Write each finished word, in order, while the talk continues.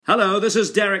Hello, this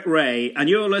is Derek Ray, and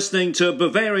you're listening to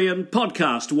Bavarian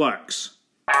Podcast Works.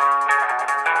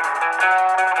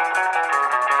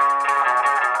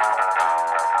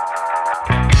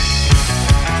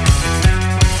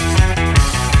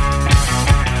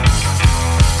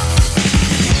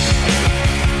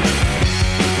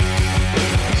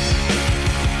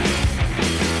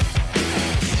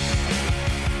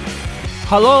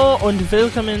 Hallo und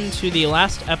willkommen to the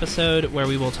last episode where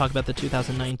we will talk about the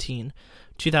 2019-2020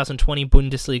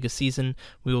 Bundesliga season.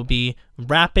 We will be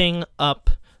wrapping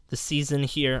up the season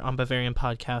here on Bavarian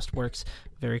Podcast Works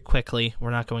very quickly.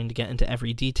 We're not going to get into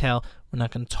every detail. We're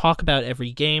not going to talk about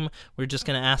every game. We're just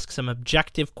going to ask some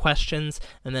objective questions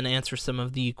and then answer some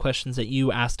of the questions that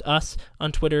you asked us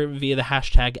on Twitter via the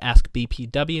hashtag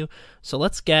AskBPW. So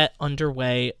let's get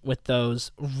underway with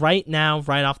those right now,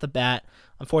 right off the bat.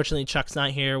 Unfortunately, Chuck's not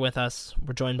here with us.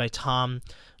 We're joined by Tom.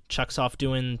 Chuck's off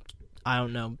doing,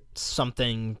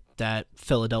 something that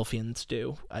Philadelphians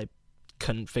do. I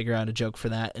couldn't figure out a joke for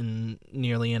that in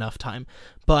nearly enough time.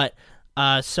 But,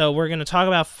 so we're going to talk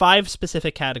about 5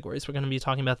 specific categories. We're going to be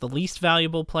talking about the least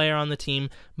valuable player on the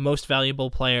team, most valuable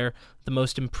player, the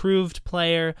most improved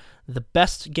player, the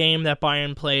best game that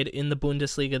Bayern played in the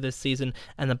Bundesliga this season,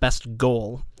 and the best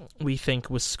goal we think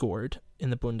was scored in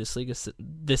the Bundesliga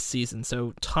this season.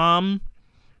 So, Tom,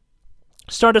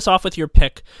 start us off with your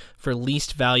pick for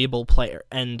least valuable player.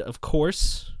 And, of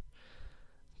course,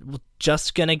 we're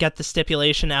just going to get the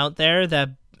stipulation out there that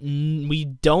we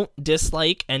don't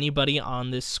dislike anybody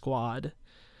on this squad.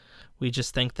 We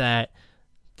just think that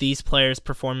these players'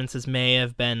 performances may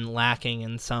have been lacking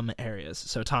in some areas.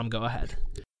 So, Tom, go ahead.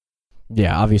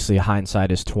 Yeah, obviously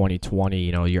hindsight is 2020.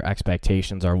 You know, your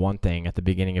expectations are one thing at the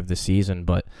beginning of the season,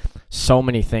 but so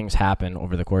many things happen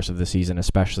over the course of the season,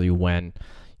 especially when,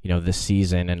 this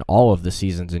season and all of the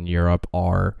seasons in Europe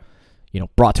are,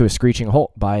 brought to a screeching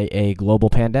halt by a global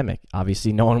pandemic.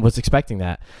 Obviously, no one was expecting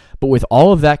that. But with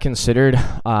all of that considered,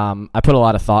 I put a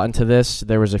lot of thought into this.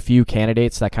 There was a few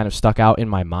candidates that kind of stuck out in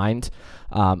my mind.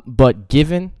 But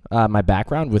given my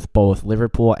background with both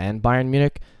Liverpool and Bayern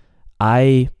Munich,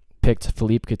 I picked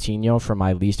Philippe Coutinho for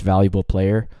my least valuable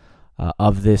player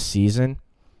of this season.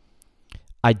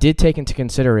 I did take into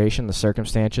consideration the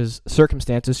circumstances,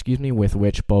 with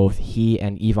which both he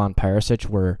and Ivan Perisic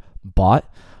were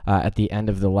bought at the end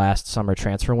of the last summer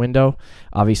transfer window.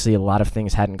 Obviously, a lot of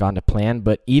things hadn't gone to plan,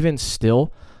 but even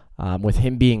still, with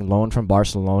him being loaned from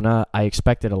Barcelona, I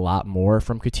expected a lot more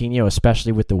from Coutinho,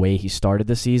 especially with the way he started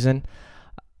the season.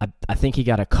 I think he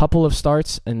got a couple of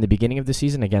starts in the beginning of the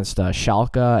season against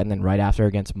Schalke and then right after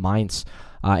against Mainz.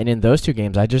 And in those 2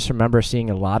 games, I just remember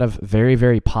seeing a lot of very,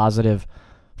 very positive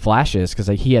flashes because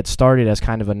he had started as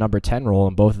kind of a number 10 role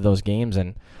in both of those games.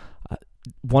 And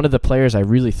one of the players I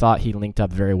really thought he linked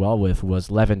up very well with was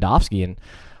Lewandowski. And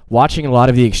watching a lot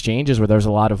of the exchanges where there was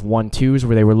a lot of 1-2s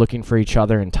where they were looking for each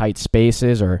other in tight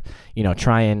spaces or,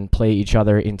 try and play each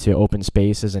other into open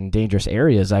spaces and dangerous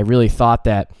areas, I really thought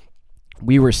that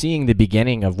we were seeing the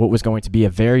beginning of what was going to be a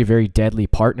very, very deadly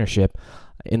partnership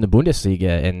in the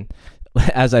Bundesliga. And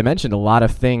as I mentioned, a lot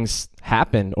of things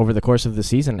happened over the course of the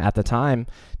season. At the time,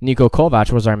 Niko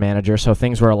Kovac was our manager, so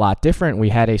things were a lot different. We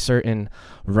had a certain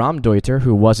Raumdeuter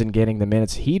who wasn't getting the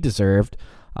minutes he deserved,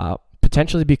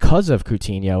 potentially because of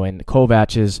Coutinho and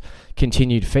Kovac's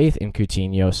continued faith in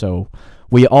Coutinho. So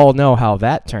we all know how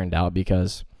that turned out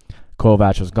because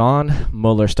Kovac was gone.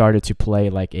 Muller started to play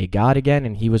like a god again,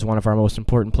 and he was one of our most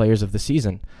important players of the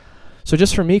season. So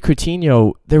just for me,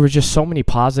 Coutinho, there were just so many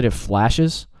positive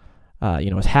flashes.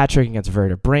 His hat-trick against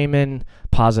Werder Bremen,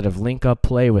 positive link-up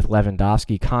play with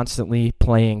Lewandowski constantly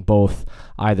playing both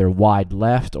either wide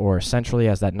left or centrally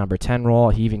as that number 10 role.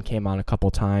 He even came on a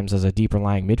couple times as a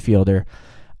deeper-lying midfielder.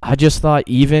 I just thought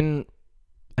even,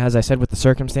 as I said, with the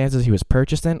circumstances he was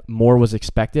purchased in, more was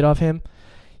expected of him.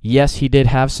 Yes, he did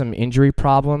have some injury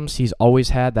problems. He's always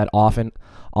had that often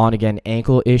on-again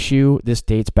ankle issue. This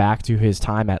dates back to his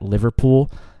time at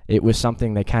Liverpool. It was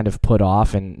something they kind of put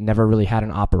off and never really had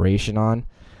an operation on.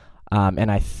 And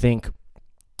I think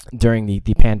during the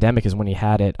pandemic is when he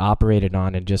had it operated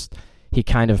on and just he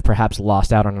kind of perhaps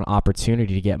lost out on an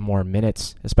opportunity to get more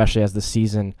minutes, especially as the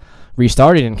season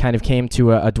restarted and kind of came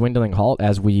to a dwindling halt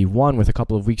as we won with a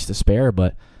couple of weeks to spare.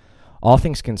 But all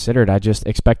things considered, I just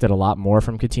expected a lot more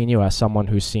from Coutinho as someone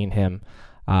who's seen him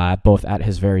both at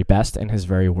his very best and his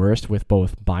very worst with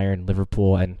both Bayern,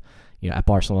 Liverpool, and at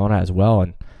Barcelona as well.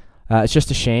 And it's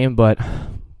just a shame, but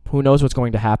who knows what's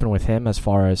going to happen with him as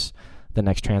far as the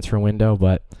next transfer window.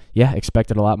 But yeah,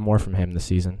 expected a lot more from him this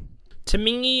season. To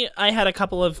me, I had a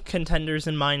couple of contenders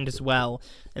in mind as well,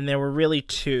 and there were really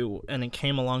 2, and it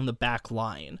came along the back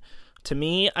line. To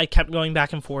me, I kept going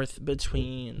back and forth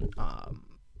between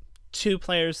two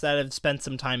players that have spent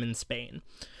some time in Spain.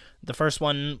 The first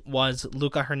one was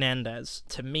Luca Hernandez.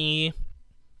 To me,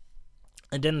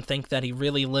 I didn't think that he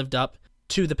really lived up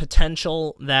to the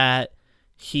potential that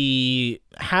he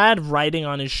had riding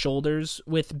on his shoulders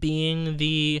with being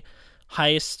the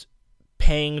highest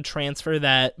paying transfer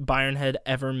that Bayern had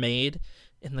ever made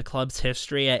in the club's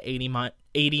history at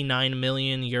 89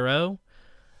 million euro.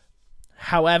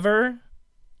 However,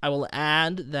 I will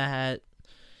add that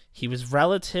he was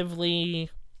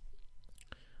relatively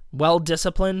well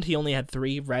disciplined. He only had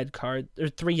 3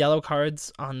 yellow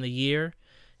cards on the year,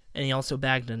 and he also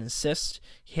bagged an assist.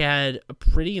 He had a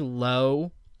pretty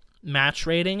low match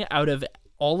rating out of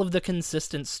all of the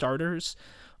consistent starters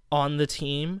on the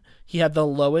team. He had the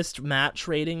lowest match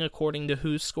rating according to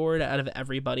Who Scored out of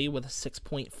everybody with a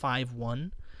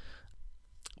 6.51.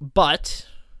 But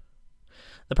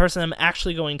the person I'm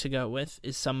actually going to go with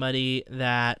is somebody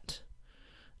that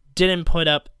didn't put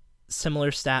up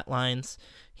similar stat lines.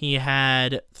 He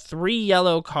had 3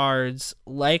 yellow cards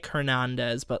like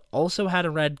Hernandez, but also had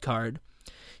a red card.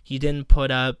 He didn't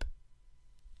put up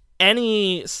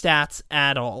any stats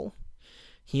at all.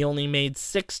 He only made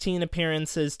 16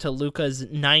 appearances to Luca's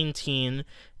 19,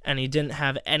 and he didn't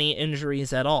have any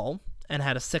injuries at all, and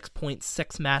had a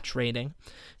 6.6 match rating.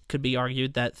 It could be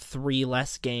argued that 3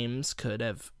 less games could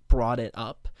have brought it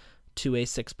up to a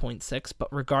 6.6, but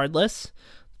regardless,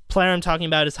 the player I'm talking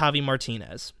about is Javi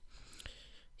Martinez.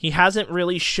 He hasn't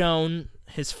really shown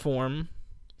his form.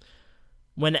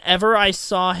 Whenever I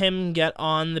saw him get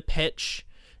on the pitch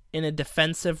in a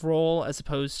defensive role as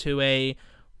opposed to a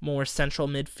more central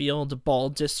midfield ball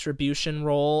distribution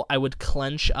role, I would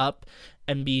clench up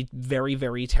and be very,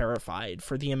 very terrified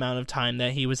for the amount of time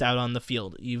that he was out on the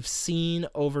field. You've seen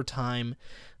over time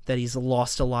that he's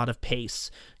lost a lot of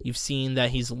pace. You've seen that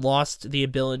he's lost the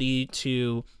ability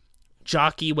to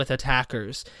jockey with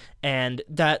attackers, and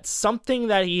that's something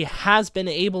that he has been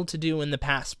able to do in the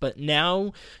past, but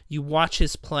now you watch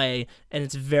his play and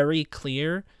it's very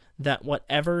clear that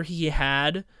whatever he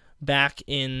had back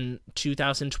in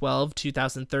 2012,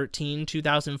 2013,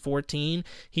 2014,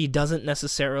 he doesn't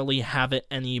necessarily have it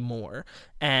anymore.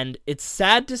 And it's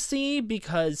sad to see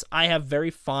because I have very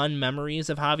fond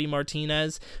memories of Javi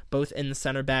Martinez, both in the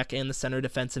center back and the center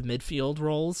defensive midfield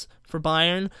roles for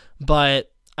Bayern.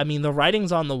 But, I mean, the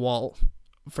writing's on the wall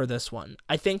for this one.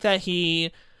 I think that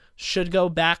he should go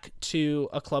back to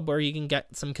a club where he can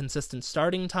get some consistent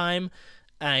starting time.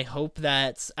 I hope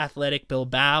that's Athletic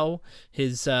Bilbao,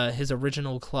 his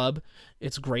original club.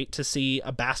 It's great to see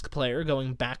a Basque player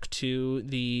going back to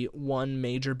the one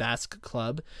major Basque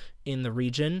club in the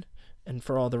region. And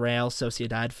for all the Real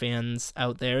Sociedad fans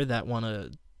out there that want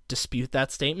to dispute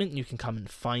that statement, you can come and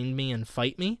find me and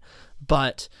fight me.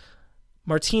 But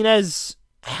Martinez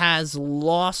has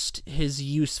lost his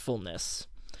usefulness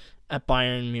at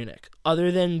Bayern Munich,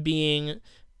 other than being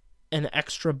an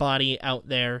extra body out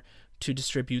there to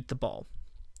distribute the ball.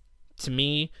 To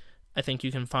me, I think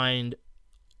you can find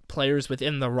players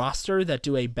within the roster that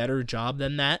do a better job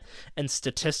than that, and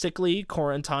statistically,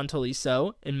 Corentin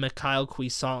Tolisso and Mikhail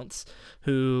Cuisance,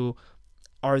 who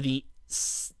are the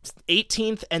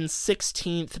 18th and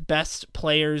 16th best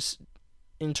players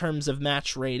in terms of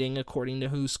match rating, according to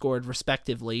Who Scored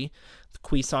respectively,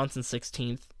 Cuisance in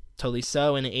 16th,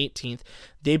 Tolisso in 18th,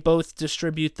 they both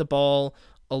distribute the ball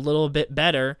a little bit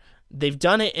better. They've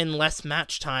done it in less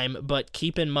match time, but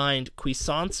keep in mind,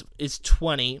 Cuisance is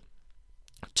 20.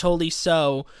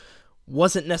 Tolisso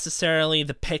wasn't necessarily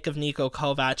the pick of Niko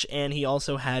Kovac, and he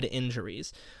also had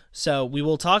injuries. So we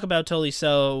will talk about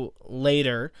Tolisso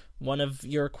later. One of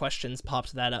your questions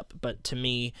popped that up, but to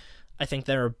me, I think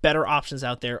there are better options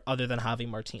out there other than Javi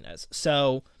Martinez.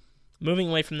 So moving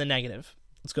away from the negative,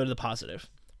 let's go to the positive.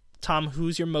 Tom,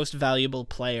 who's your most valuable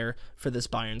player for this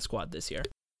Bayern squad this year?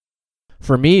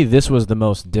 For me, this was the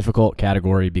most difficult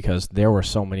category because there were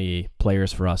so many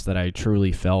players for us that I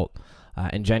truly felt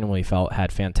and genuinely felt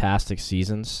had fantastic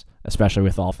seasons, especially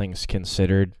with all things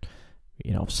considered.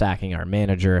 You know, sacking our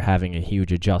manager, having a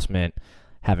huge adjustment,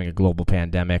 having a global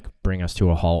pandemic bring us to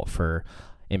a halt for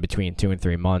in between 2 and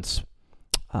 3 months.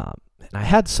 And I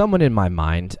had someone in my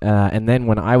mind, and then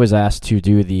when I was asked to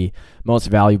do the most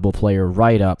valuable player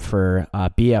write-up for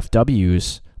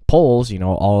BFW's polls, you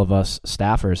know, all of us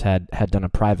staffers had done a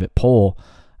private poll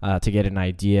to get an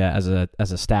idea as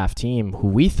a staff team who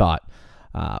we thought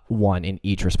won in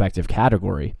each respective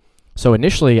category. So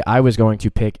initially, I was going to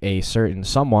pick a certain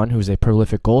someone who's a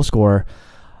prolific goal scorer,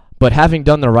 but having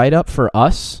done the write-up for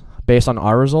us based on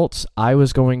our results, I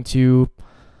picked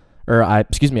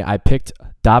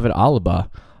David Alaba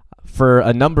for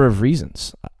a number of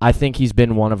reasons. I think he's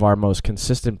been one of our most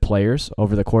consistent players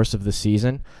over the course of the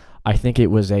season. I think it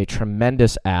was a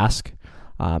tremendous ask.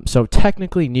 So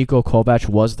technically, Niko Kovac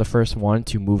was the first one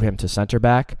to move him to center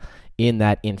back in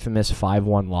that infamous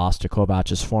 5-1 loss to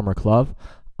Kovac's former club,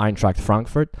 Eintracht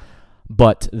Frankfurt.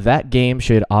 But that game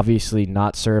should obviously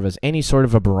not serve as any sort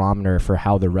of a barometer for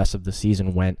how the rest of the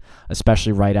season went,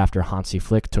 especially right after Hansi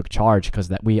Flick took charge, because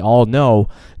that we all know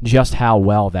just how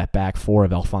well that back four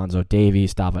of Alphonso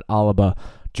Davies, David Alaba,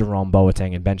 Jerome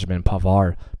Boateng, and Benjamin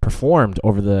Pavard performed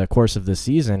over the course of the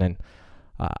season. And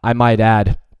I might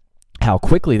add how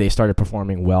quickly they started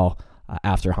performing well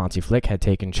after Hansi Flick had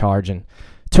taken charge. And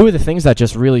two of the things that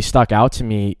just really stuck out to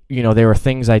me, they were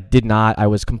things I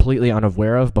was completely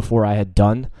unaware of before I had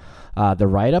done the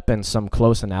write-up and some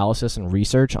close analysis and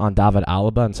research on David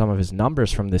Alaba and some of his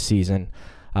numbers from this season.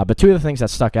 But two of the things that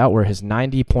stuck out were his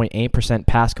 90.8%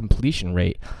 pass completion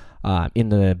rate in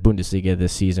the Bundesliga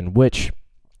this season, which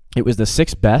it was the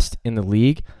sixth best in the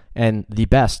league and the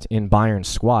best in Bayern's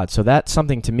squad. So that's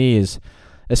something to me is,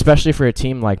 especially for a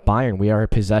team like Bayern, we are a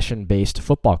possession-based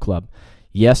football club.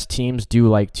 Yes, teams do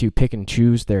like to pick and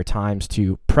choose their times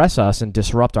to press us and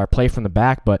disrupt our play from the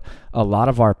back, but a lot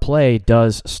of our play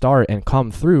does start and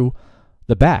come through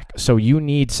the back. So you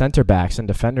need center backs and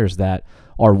defenders that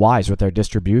are wise with their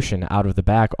distribution out of the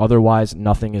back. Otherwise,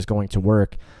 nothing is going to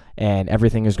work, and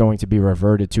everything is going to be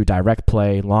reverted to direct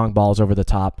play, long balls over the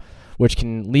top, which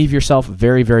can leave yourself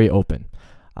very, very open.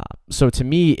 So to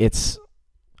me, it's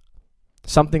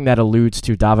something that alludes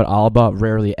to David Alaba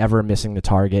rarely ever missing the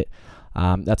target.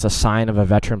 That's a sign of a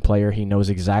veteran player. He knows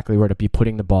exactly where to be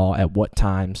putting the ball at what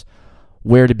times,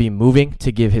 where to be moving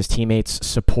to give his teammates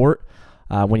support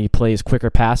when he plays quicker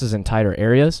passes in tighter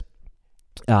areas,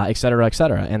 et cetera, et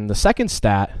cetera. And the second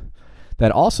stat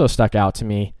that also stuck out to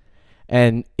me,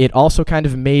 and it also kind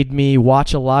of made me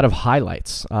watch a lot of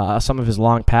highlights, some of his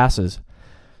long passes.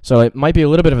 So it might be a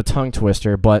little bit of a tongue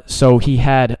twister, but so he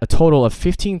had a total of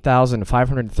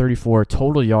 15,534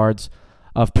 total yards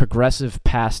of progressive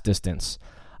pass distance.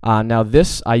 Now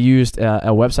this, I used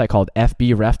a website called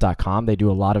fbref.com. They do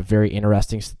a lot of very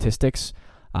interesting statistics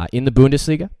in the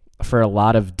Bundesliga for a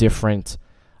lot of different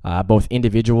both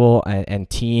individual and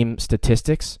team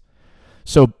statistics.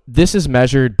 So this is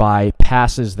measured by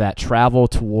passes that travel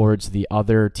towards the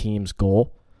other team's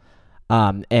goal.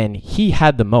 And he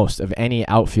had the most of any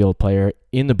outfield player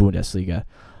in the Bundesliga.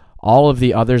 All of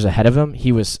the others ahead of him,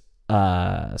 he was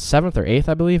 7th or 8th,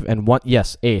 I believe, and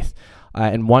 8th.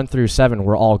 And 1 through 7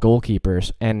 were all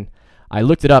goalkeepers. And I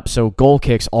looked it up, so goal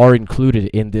kicks are included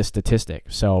in this statistic.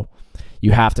 So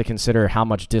you have to consider how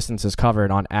much distance is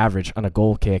covered on average on a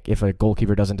goal kick if a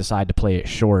goalkeeper doesn't decide to play it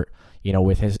short,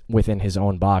 within his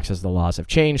own box as the laws have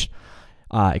changed,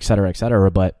 et cetera, et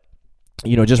cetera. But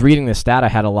just reading this stat, I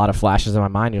had a lot of flashes in my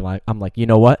mind. I'm like, you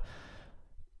know what?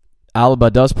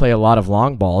 Alaba does play a lot of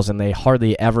long balls, and they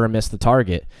hardly ever miss the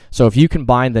target. So if you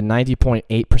combine the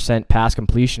 90.8% pass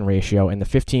completion ratio and the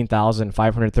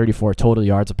 15,534 total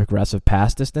yards of progressive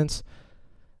pass distance,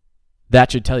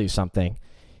 that should tell you something.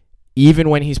 Even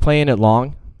when he's playing it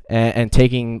long and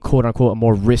taking, quote-unquote, a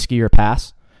more riskier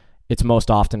pass, it's most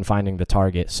often finding the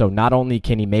target. So not only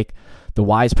can he make the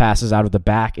wise passes out of the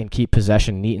back and keep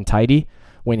possession neat and tidy,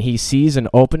 when he sees an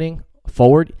opening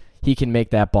forward, he can make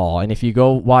that ball. And if you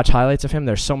go watch highlights of him,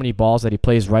 there's so many balls that he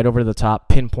plays right over the top,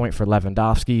 pinpoint for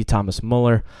Lewandowski, Thomas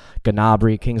Muller,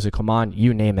 Gnabry, Kingsley Coman,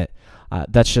 you name it.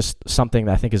 That's just something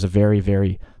that I think is a very,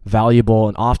 very valuable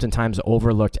and oftentimes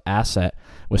overlooked asset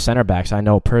with center backs. I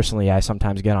know personally I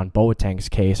sometimes get on Boateng's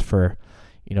case for,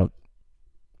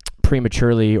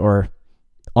 prematurely or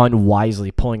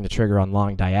unwisely pulling the trigger on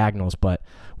long diagonals, but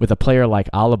with a player like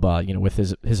Alaba, with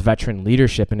his veteran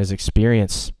leadership and his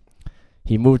experience,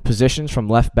 he moved positions from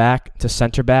left back to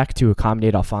center back to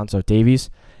accommodate Alphonso Davies.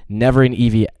 Never an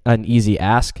easy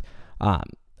ask.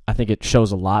 I think it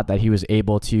shows a lot that he was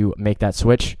able to make that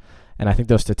switch, and I think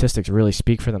those statistics really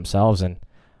speak for themselves. And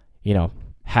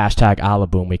hashtag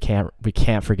Alaboom, we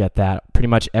can't forget that. Pretty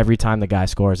much every time the guy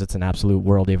scores, it's an absolute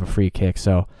worldie of a free kick.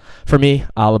 So for me,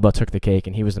 Alaba took the cake,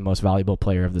 and he was the most valuable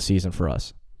player of the season for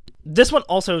us. This one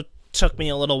also took me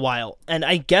a little while, and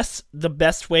I guess the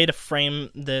best way to frame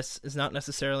this is not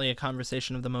necessarily a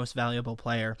conversation of the most valuable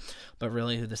player, but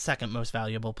really who the second most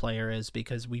valuable player is,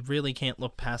 because we really can't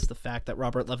look past the fact that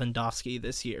Robert Lewandowski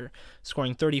this year,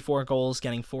 scoring 34 goals,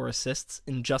 getting 4 assists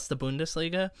in just the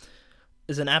Bundesliga,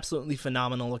 is an absolutely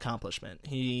phenomenal accomplishment.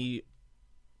 He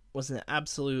was an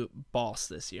absolute boss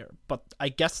this year. But I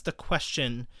guess the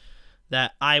question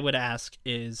that I would ask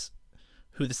is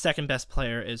who the second best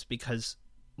player is, because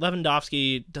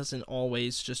Lewandowski doesn't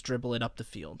always just dribble it up the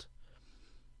field.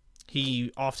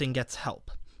 he often gets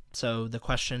help. So the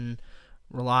question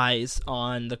relies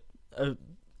on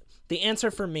the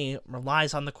answer for me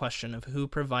relies on the question of who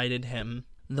provided him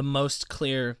the most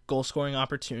clear goal-scoring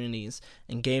opportunities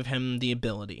and gave him the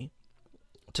ability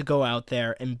to go out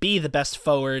there and be the best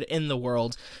forward in the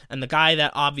world and the guy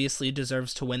that obviously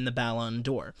deserves to win the Ballon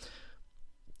d'Or.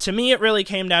 To me, it really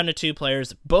came down to two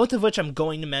players, both of which I'm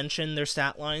going to mention their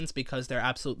stat lines because they're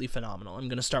absolutely phenomenal. I'm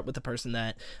going to start with the person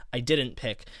that I didn't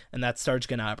pick, and that's Serge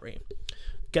Gnabry.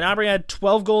 Gnabry had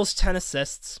 12 goals, 10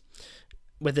 assists,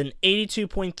 with an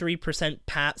 82.3%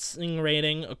 passing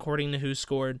rating, according to Who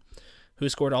Scored. Who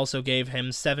Scored also gave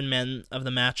him 7 Men of the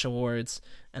Match awards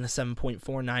and a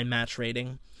 7.49 match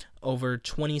rating over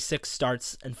 26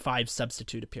 starts and 5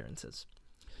 substitute appearances.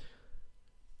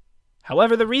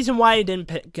 However, the reason why I didn't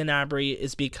pick Gnabry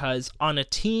is because on a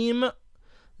team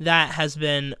that has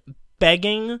been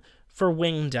begging for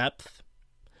wing depth,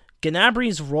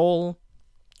 Gnabry's role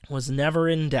was never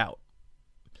in doubt,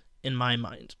 in my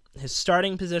mind. His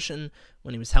starting position,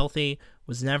 when he was healthy,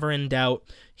 was never in doubt.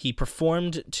 He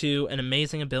performed to an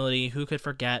amazing ability. Who could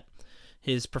forget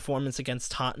his performance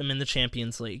against Tottenham in the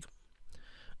Champions League?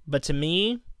 But to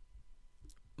me,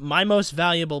 my most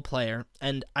valuable player,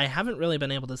 and I haven't really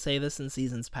been able to say this in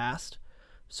seasons past,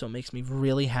 so it makes me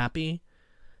really happy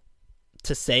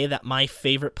to say that my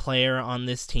favorite player on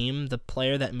this team, the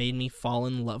player that made me fall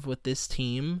in love with this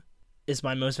team, is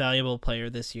my most valuable player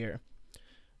this year.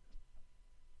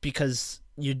 Because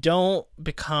you don't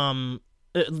become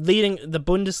leading the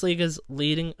Bundesliga's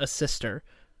leading assister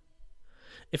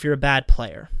if you're a bad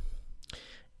player.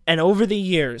 And over the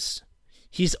years,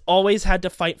 he's always had to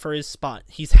fight for his spot.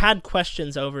 He's had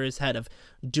questions over his head of,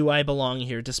 do I belong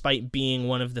here, despite being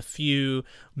one of the few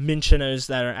Müncheners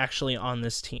that are actually on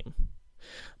this team.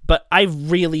 But I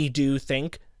really do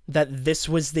think that this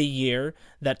was the year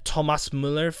that Thomas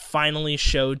Müller finally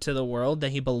showed to the world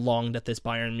that he belonged at this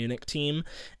Bayern Munich team,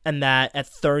 and that at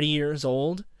 30 years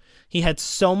old, he had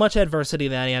so much adversity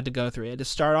that he had to go through. He had to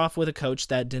start off with a coach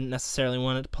that didn't necessarily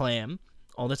want to play him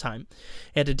all the time.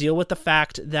 He had to deal with the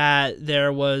fact that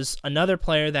there was another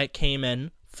player that came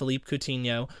in, Philippe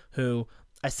Coutinho, who,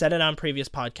 I said it on previous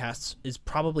podcasts, is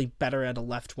probably better at a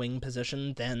left wing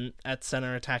position than at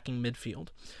center attacking midfield.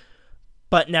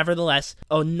 But nevertheless,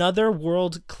 another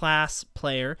world-class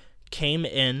player came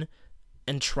in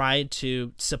and tried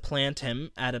to supplant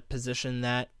him at a position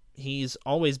that he's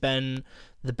always been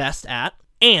the best at.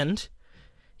 And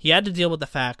he had to deal with the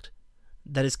fact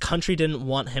that his country didn't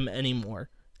want him anymore.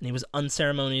 And he was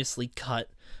unceremoniously cut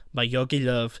by Jogi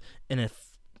Löw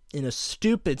in a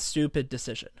stupid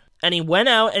decision. And he went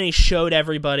out and he showed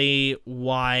everybody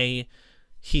why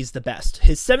he's the best.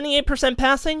 His 78%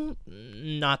 passing,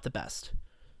 not the best.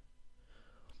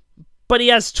 But he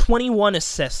has 21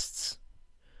 assists,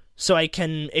 so I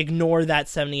can ignore that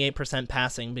 78%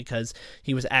 passing because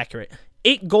he was accurate.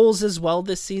 8 goals as well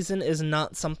this season is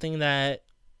not something that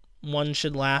one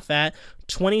should laugh at.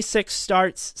 26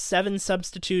 starts, 7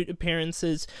 substitute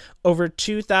appearances, over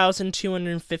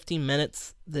 2,250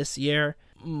 minutes this year.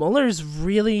 Muller's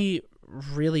really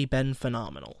been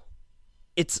phenomenal.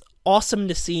 It's awesome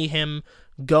to see him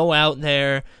go out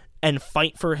there and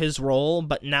fight for his role,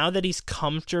 but now that he's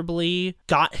comfortably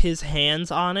got his hands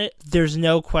on it, there's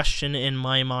no question in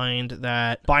my mind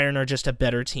that Bayern are just a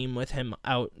better team with him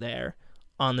out there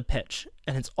on the pitch,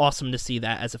 and it's awesome to see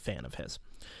that as a fan of his.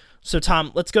 So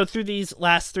Tom, let's go through these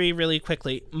last 3 really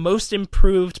quickly. Most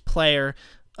improved player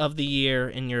of the year,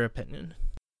 in your opinion?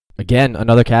 Again,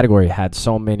 another category had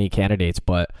so many candidates,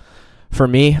 but for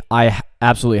me, I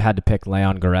absolutely had to pick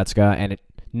Leon Goretzka, and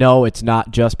no, it's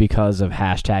not just because of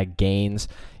 #gains.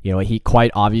 You know, he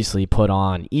quite obviously put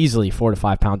on easily 4 to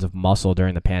 5 pounds of muscle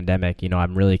during the pandemic. You know,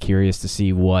 I'm really curious to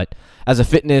see what, as a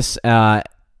fitness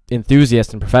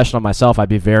enthusiast and professional myself, I'd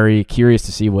be very curious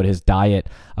to see what his diet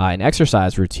and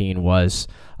exercise routine was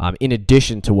in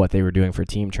addition to what they were doing for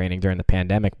team training during the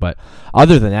pandemic. But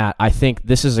other than that, I think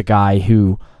this is a guy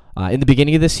who, in the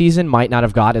beginning of the season, might not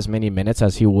have got as many minutes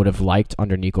as he would have liked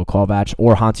under Niko Kovac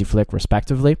or Hansi Flick,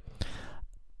 respectively.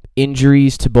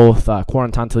 Injuries to both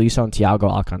Corentin Tolisso and Thiago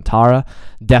Alcantara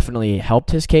definitely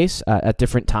helped his case at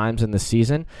different times in the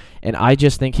season. And I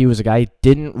just think he was a guy who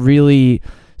didn't really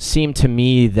seem to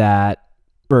me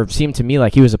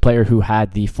like he was a player who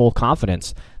had the full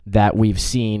confidence that we've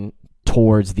seen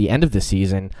towards the end of the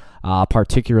season,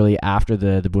 particularly after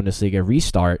the Bundesliga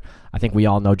restart. I think we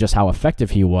all know just how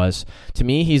effective he was. To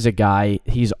me, he's a guy,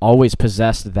 he's always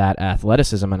possessed that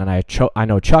athleticism, and I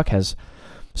know Chuck has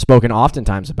spoken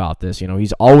oftentimes about this. You know,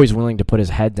 he's always willing to put his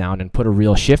head down and put a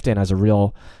real shift in as a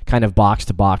real kind of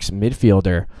box-to-box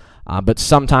midfielder. But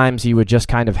sometimes he would just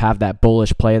kind of have that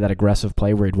bullish play, that aggressive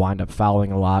play where he'd wind up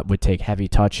fouling a lot, would take heavy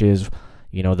touches.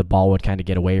 The ball would kind of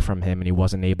get away from him and he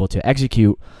wasn't able to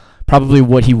execute probably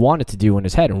what he wanted to do in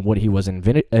his head and what he was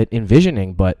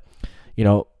envisioning. But,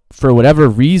 for whatever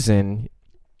reason,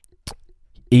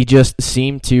 he just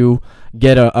seemed to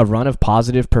get a run of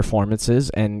positive performances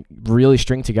and really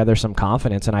string together some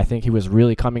confidence. And I think he was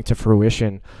really coming to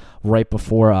fruition right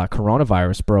before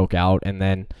coronavirus broke out. And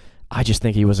then I just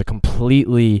think he was a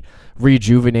completely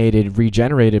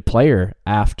regenerated player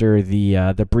after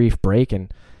the brief break.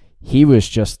 And he was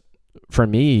just, for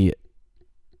me,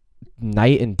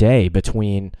 night and day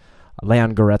between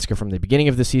Leon Goretzka from the beginning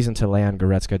of the season to Leon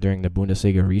Goretzka during the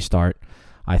Bundesliga restart.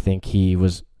 I think he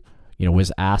was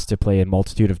asked to play a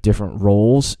multitude of different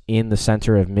roles in the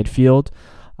center of midfield.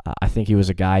 I think he was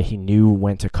a guy, he knew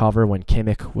when to cover when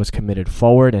Kimmich was committed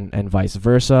forward and vice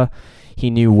versa.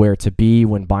 He knew where to be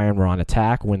when Bayern were on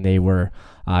attack, when they were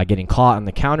getting caught on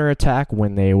the counterattack,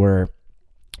 when they were,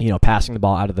 passing the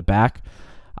ball out of the back.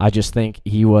 I just think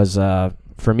he was,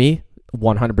 for me,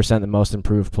 100% the most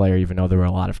improved player, even though there were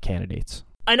a lot of candidates.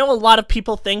 I know a lot of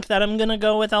people think that I'm going to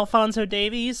go with Alphonso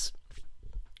Davies,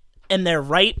 and they're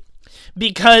right.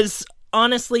 Because,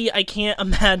 honestly, I can't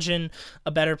imagine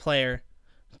a better player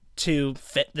to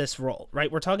fit this role,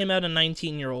 right? We're talking about a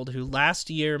 19-year-old who last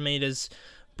year made his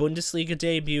Bundesliga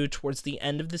debut towards the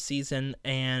end of the season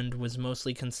and was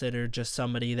mostly considered just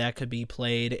somebody that could be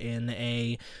played in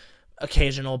a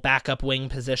occasional backup wing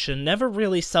position. Never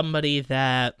really somebody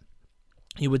that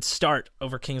he would start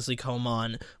over Kingsley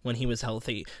Coman when he was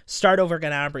healthy, start over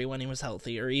Gnabry when he was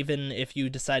healthy, or even if you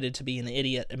decided to be an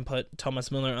idiot and put Thomas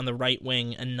Müller on the right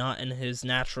wing and not in his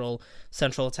natural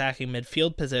central attacking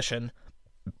midfield position,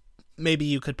 maybe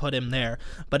you could put him there.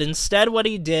 But instead what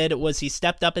he did was he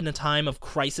stepped up in a time of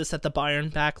crisis at the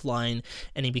Bayern back line,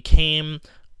 and he became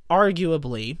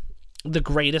arguably the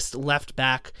greatest left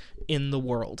back in the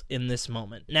world in this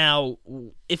moment. Now,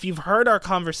 if you've heard our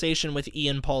conversation with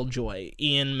Ian Paul Joy,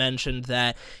 Ian mentioned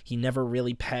that he never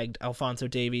really pegged Alphonso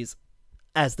Davies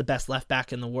as the best left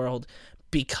back in the world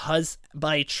because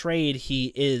by trade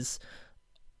he is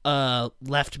a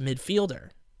left midfielder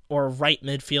or a right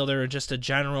midfielder or just a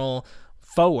general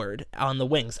forward on the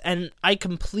wings. And I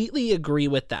completely agree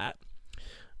with that.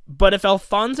 But if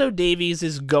Alphonso Davies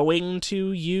is going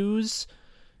to use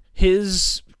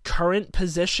his current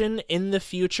position in the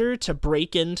future to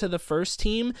break into the first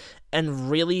team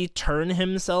and really turn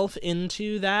himself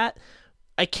into that,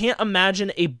 I can't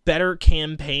imagine a better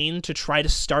campaign to try to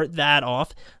start that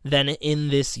off than in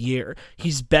this year.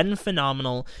 He's been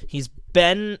phenomenal. He's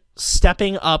been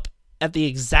stepping up at the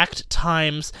exact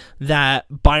times that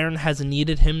Bayern has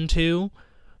needed him to,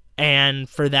 and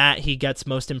for that he gets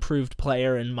most improved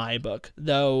player in my book,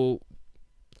 though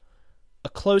a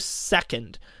close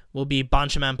second will be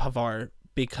Benjamin Pavard,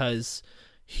 because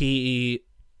he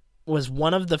was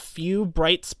one of the few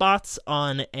bright spots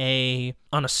on a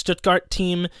Stuttgart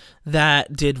team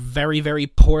that did very, very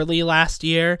poorly last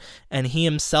year, and he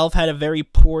himself had a very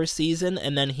poor season,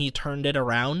 and then he turned it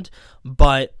around.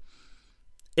 But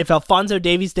if Alphonso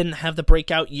Davies didn't have the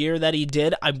breakout year that he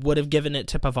did, I would have given it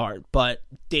to Pavard. But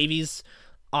Davies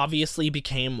obviously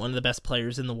became one of the best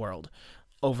players in the world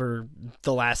over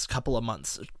the last couple of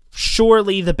months.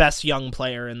 Surely the best young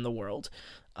player in the world,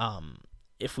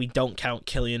 if we don't count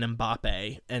Kylian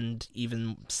Mbappe, and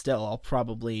even still, I'll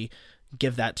probably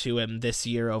give that to him this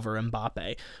year over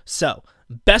Mbappe. So,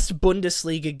 best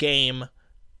Bundesliga game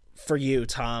for you,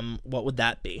 Tom, what would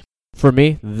that be? For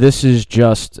me, this is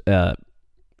just, the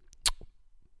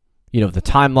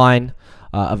timeline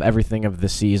of everything of the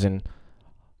season.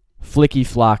 Flicky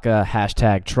Flocka,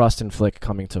 hashtag Trust and Flick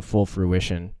coming to full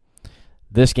fruition.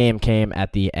 This game came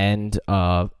at the end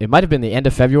of, it might have been the end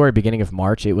of February, beginning of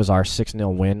March. It was our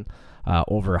 6-0 win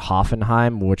over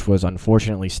Hoffenheim, which was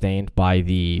unfortunately stained by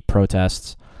the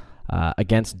protests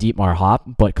against Dietmar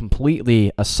Hopp. But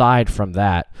completely aside from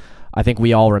that, I think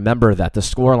we all remember that the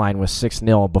scoreline was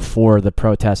 6-0 before the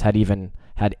protests had even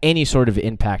had any sort of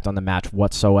impact on the match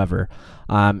whatsoever.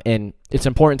 And it's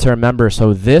important to remember,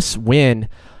 so this win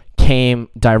came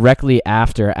directly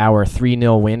after our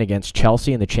 3-0 win against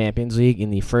Chelsea in the Champions League in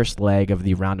the first leg of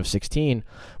the round of 16,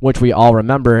 which we all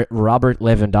remember Robert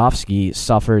Lewandowski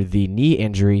suffered the knee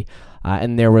injury,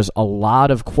 and there was a lot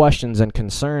of questions and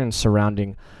concerns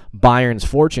surrounding Bayern's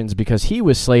fortunes because he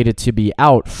was slated to be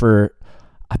out for,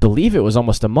 I believe it was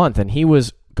almost a month, and he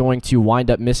was going to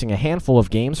wind up missing a handful of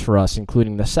games for us,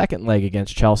 including the second leg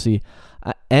against Chelsea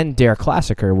and Der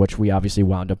Klassiker, which we obviously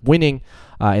wound up winning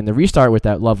in the restart with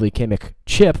that lovely Kimmich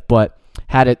chip. But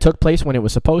had it took place when it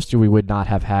was supposed to, we would not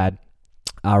have had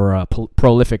our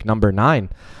prolific number 9.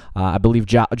 I believe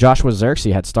Joshua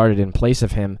Zirkzee had started in place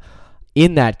of him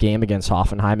in that game against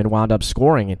Hoffenheim and wound up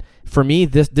scoring. And for me,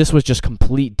 this was just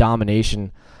complete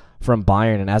domination from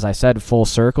Bayern. And as I said, full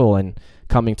circle and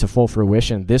coming to full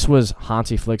fruition, this was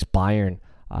Hansi Flick's Bayern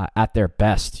at their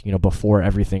best, before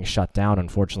everything shut down,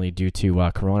 unfortunately, due to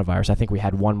coronavirus. I think we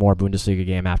had one more Bundesliga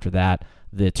game after that,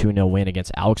 the 2-0 win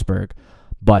against Augsburg.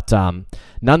 But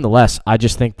nonetheless, I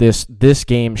just think this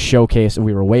game showcased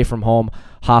we were away from home.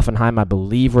 Hoffenheim, I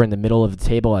believe, were in the middle of the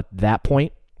table at that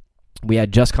point. We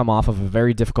had just come off of a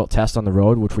very difficult test on the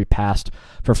road, which we passed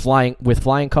with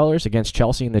flying colors against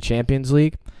Chelsea in the Champions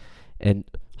League. And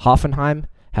Hoffenheim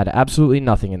had absolutely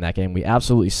nothing in that game. We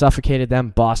absolutely suffocated them,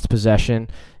 bossed possession.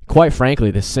 Quite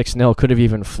frankly, the 6-0 could have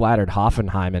even flattered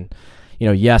Hoffenheim. And,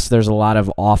 yes, there's a lot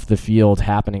of off-the-field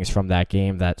happenings from that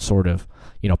game that sort of,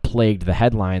 plagued the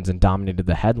headlines and dominated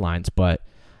the headlines. But,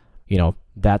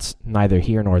 that's neither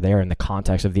here nor there in the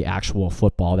context of the actual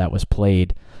football that was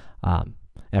played.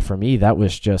 And for me, that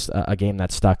was just a game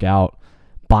that stuck out.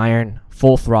 Bayern,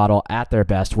 full throttle, at their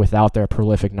best, without their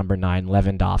prolific number 9,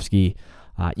 Lewandowski.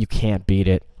 You can't beat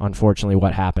it. Unfortunately,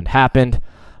 what happened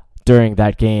during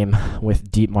that game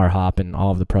with Dietmar Hopp and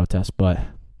all of the protests. But,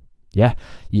 yeah,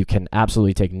 you can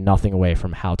absolutely take nothing away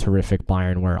from how terrific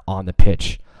Bayern were on the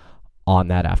pitch on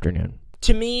that afternoon.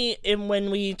 To me,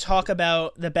 when we talk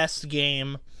about the best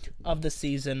game of the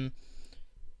season,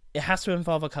 it has to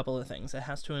involve a couple of things. It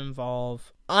has to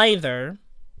involve either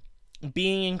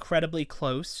being incredibly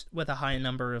close with a high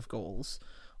number of goals,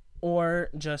 or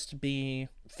just be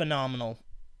phenomenal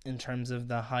in terms of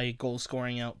the high goal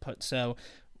scoring output. So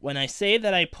when I say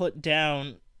that I put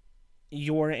down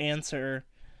your answer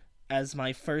as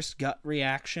my first gut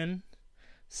reaction,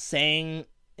 saying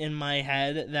in my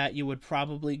head that you would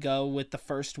probably go with the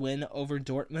first win over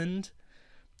Dortmund,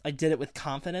 I did it with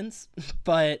confidence,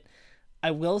 but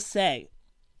I will say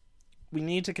we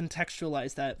need to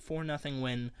contextualize that 4-0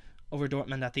 win over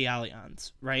Dortmund at the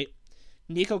Allianz, right?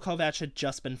 Niko Kovac had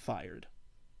just been fired.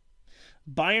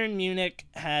 Bayern Munich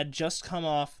had just come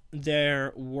off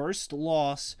their worst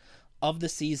loss of the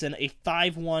season, a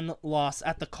 5-1 loss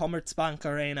at the Commerzbank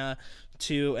Arena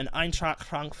to an Eintracht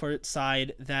Frankfurt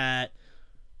side that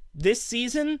this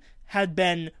season had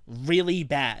been really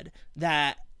bad,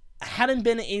 that hadn't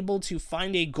been able to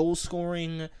find a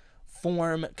goal-scoring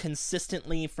form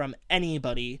consistently from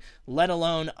anybody, let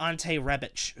alone Ante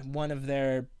Rebic, one of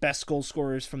their best goal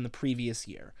scorers from the previous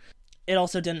year. It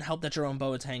also didn't help that Jerome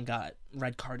Boateng got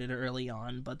red-carded early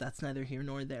on, but that's neither here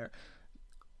nor there.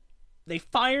 They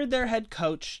fired their head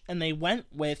coach, and they went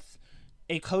with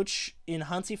a coach in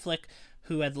Hansi Flick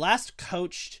who had last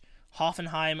coached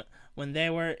Hoffenheim when they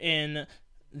were in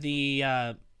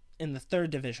the third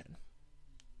division.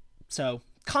 So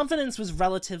confidence was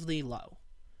relatively low,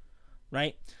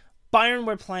 right? Bayern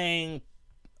were playing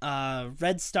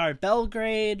Red Star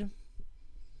Belgrade,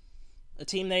 a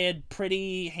team they had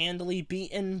pretty handily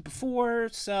beaten before,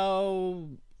 so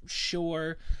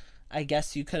sure, I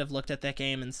guess you could have looked at that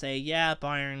game and say, yeah,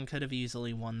 Bayern could have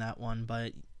easily won that one,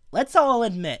 but let's all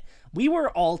admit, we were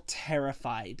all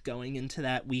terrified going into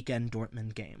that weekend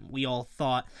Dortmund game. We all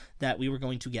thought that we were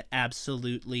going to get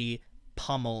absolutely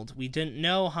pummeled. We didn't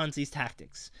know Hansi's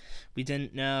tactics. We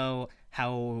didn't know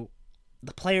how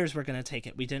the players were going to take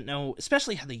it. We didn't know,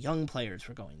 especially how the young players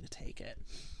were going to take it.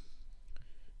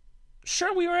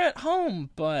 Sure, we were at home,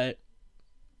 but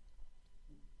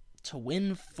to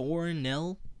win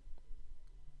 4-0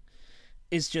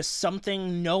 is just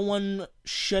something no one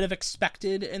should have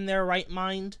expected in their right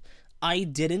mind. I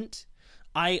didn't.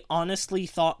 I honestly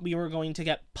thought we were going to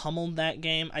get pummeled that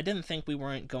game. I didn't think we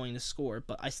weren't going to score,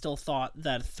 but I still thought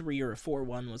that a 3 or a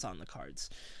 4-1 was on the cards.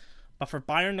 But for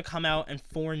Bayern to come out and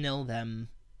 4-0 them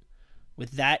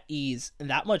with that ease and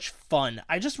that much fun,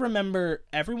 I just remember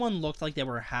everyone looked like they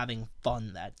were having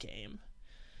fun that game.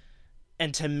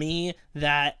 And to me,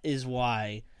 that is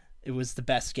why it was the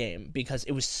best game, because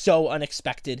it was so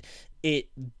unexpected. It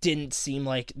didn't seem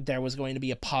like there was going to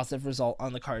be a positive result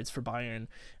on the cards for Bayern,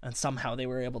 and somehow they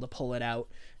were able to pull it out,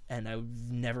 and I've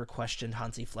never questioned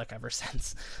Hansi Flick ever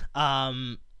since.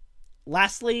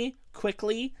 Lastly,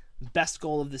 quickly, best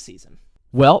goal of the season.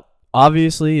 Well,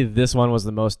 obviously, this one was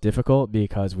the most difficult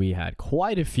because we had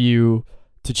quite a few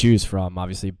to choose from.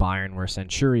 Obviously, Bayern were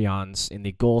centurions in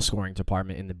the goal-scoring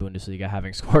department in the Bundesliga,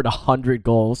 having scored 100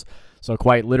 goals. So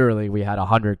quite literally, we had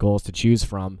 100 goals to choose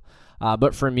from.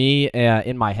 But for me,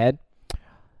 in my head,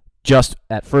 just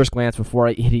at first glance, before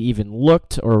I had even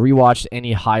looked or rewatched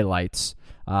any highlights,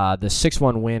 the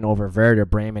 6-1 win over Werder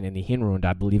Bremen in the Hinrunde,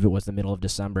 I believe it was the middle of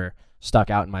December,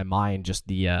 stuck out in my mind. Just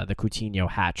the Coutinho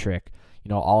hat trick,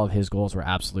 all of his goals were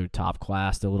absolute top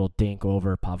class. The little dink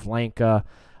over Pavlenka,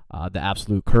 the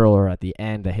absolute curler at the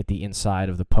end that hit the inside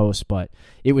of the post. But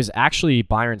it was actually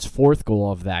Bayern's fourth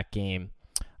goal of that game,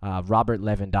 Robert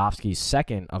Lewandowski's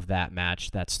second of that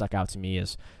match, that stuck out to me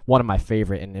as one of my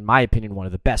favorite, and in my opinion, one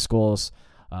of the best goals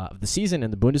of the season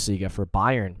in the Bundesliga for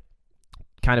Bayern.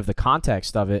 Kind of the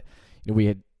context of it, we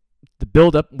had the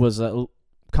build-up was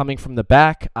coming from the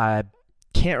back. I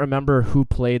can't remember who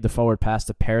played the forward pass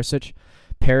to Perisic.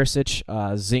 Perisic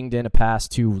zinged in a pass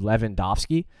to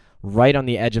Lewandowski right on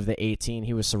the edge of the 18.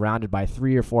 He was surrounded by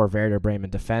 3 or 4 Werder Bremen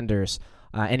defenders,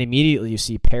 and immediately you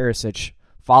see Perisic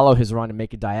follow his run and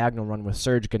make a diagonal run with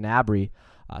Serge Gnabry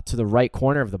to the right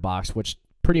corner of the box, which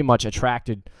pretty much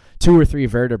attracted 2 or 3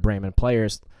 Werder Bremen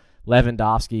players.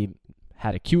 Lewandowski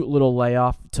had a cute little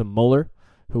layoff to Muller,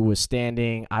 who was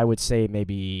standing, I would say,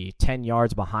 maybe 10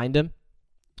 yards behind him,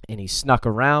 and he snuck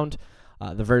around.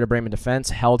 The Werder Bremen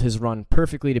defense held his run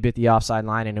perfectly to beat the offside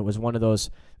line, and it was one of those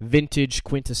vintage,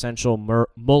 quintessential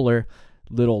Muller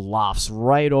little lofts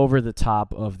right over the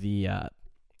top of the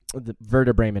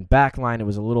Werder Bremen backline. It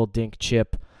was a little dink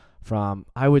chip from,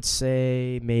 I would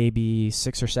say, maybe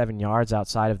 6 or 7 yards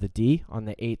outside of the D on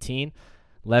the 18.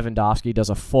 Lewandowski does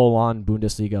a full-on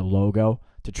Bundesliga logo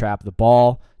to trap the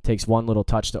ball, takes one little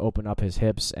touch to open up his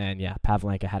hips, and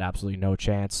Pavlenka had absolutely no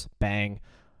chance. Bang,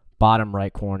 bottom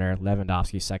right corner,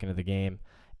 Lewandowski second of the game.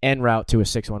 En route to a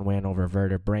 6-1 win over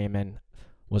Werder Bremen.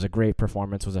 Was a great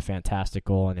performance, was a fantastic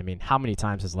goal, and I mean, how many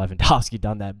times has Lewandowski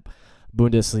done that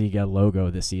Bundesliga logo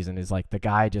this season? Is like, the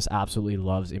guy just absolutely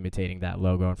loves imitating that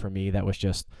logo, and for me, that was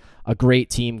just a great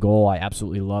team goal. I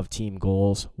absolutely love team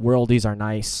goals. Worldies are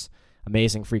nice,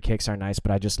 amazing free kicks are nice,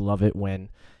 but I just love it when,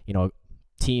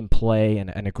 team play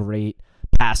and a great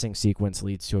passing sequence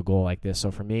leads to a goal like this.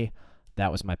 So for me,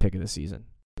 that was my pick of the season.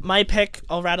 My pick,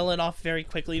 I'll rattle it off very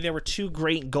quickly. There were 2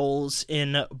 great goals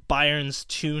in Bayern's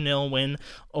 2-0 win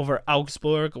over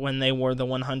Augsburg when they wore the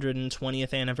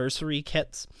 120th anniversary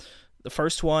kits. The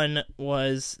first one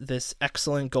was this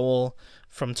excellent goal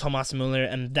from Thomas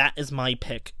Müller, and that is my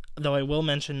pick, though I will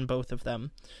mention both of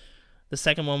them. The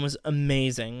second one was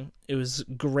amazing. It was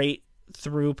great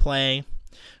through play,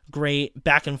 great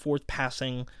back and forth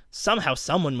passing. Somehow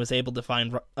someone was able to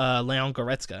find Leon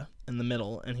Goretzka in the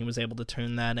middle, and he was able to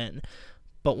turn that in.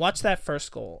 But watch that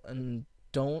first goal, and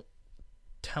don't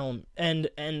tell me.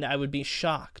 And I would be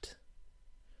shocked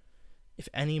if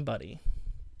anybody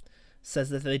says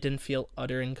that they didn't feel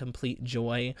utter and complete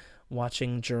joy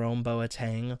watching Jerome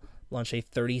Boateng launch a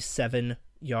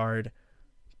 37-yard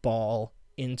ball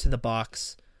into the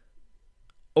box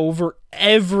over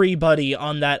everybody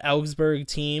on that Augsburg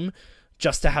team,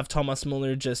 just to have Thomas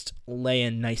Müller just lay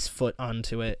a nice foot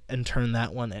onto it and turn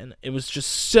that one in. It was just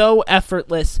so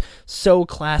effortless, so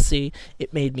classy.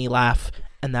 It made me laugh,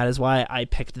 and that is why I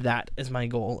picked that as my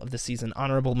goal of the season.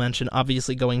 Honorable mention,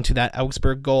 obviously, going to that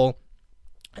Augsburg goal,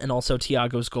 and also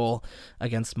Thiago's goal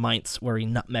against Mainz, where he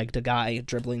nutmegged a guy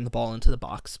dribbling the ball into the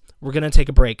box. We're going to take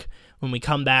a break. When we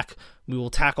come back, we will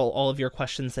tackle all of your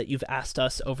questions that you've asked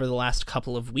us over the last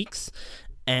couple of weeks,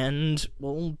 and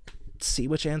we'll see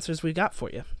which answers we got for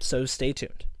you. So stay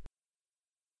tuned.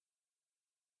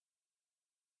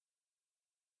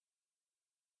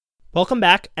 Welcome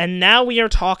back, and now we are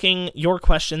talking your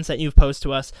questions that you've posed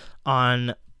to us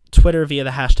on Twitter via the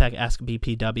hashtag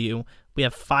AskBPW. We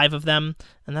have 5 of them,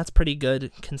 and that's pretty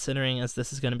good considering as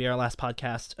this is going to be our last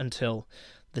podcast until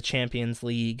the Champions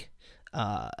League,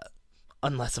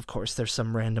 unless, of course, there's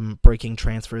some random breaking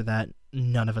transfer that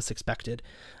none of us expected.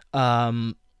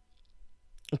 Because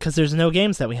there's no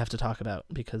games that we have to talk about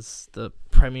because the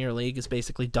Premier League is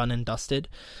basically done and dusted.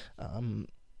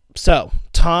 So,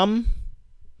 Tom,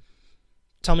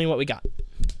 tell me what we got.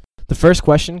 The first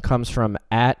question comes from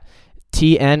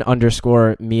 @TN_Mia.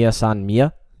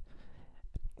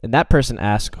 And that person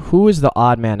asks, who is the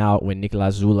odd man out when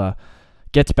Niklas Süle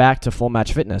gets back to full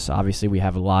match fitness? Obviously, we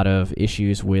have a lot of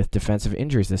issues with defensive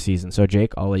injuries this season. So,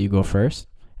 Jake, I'll let you go first,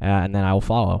 and then I will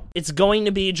follow. It's going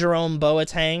to be Jerome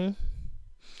Boateng,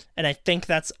 and I think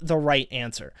that's the right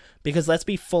answer. Because let's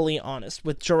be fully honest.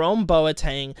 With Jerome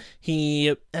Boateng,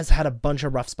 he has had a bunch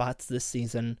of rough spots this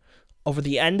season. Over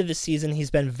the end of the season, he's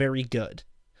been very good.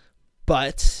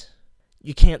 But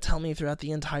you can't tell me throughout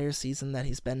the entire season that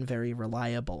he's been very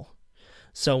reliable.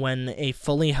 So when a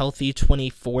fully healthy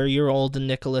 24-year-old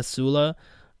Niklas Süle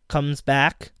comes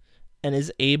back and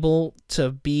is able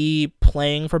to be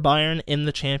playing for Bayern in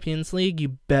the Champions League,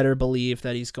 you better believe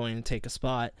that he's going to take a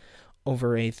spot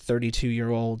over a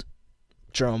 32-year-old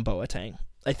Jerome Boateng.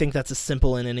 I think that's a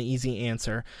simple and an easy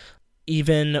answer.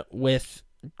 Even with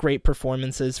great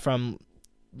performances from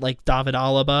like David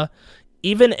Alaba,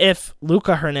 even if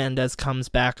Luca Hernandez comes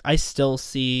back, I still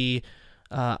see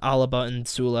Alaba and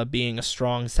Sula being a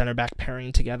strong center back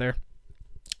pairing together.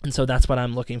 And so that's what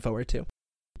I'm looking forward to.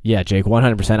 Yeah, Jake,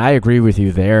 100%. I agree with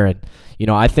you there. And,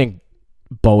 I think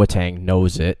Boateng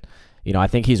knows it. I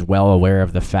think he's well aware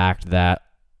of the fact that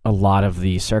a lot of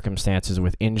the circumstances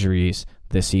with injuries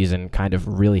this season kind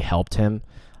of really helped him.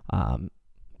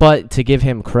 But to give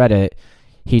him credit,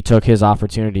 he took his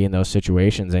opportunity in those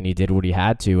situations and he did what he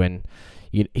had to. And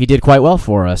he did quite well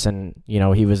for us. And,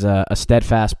 he was a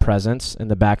steadfast presence in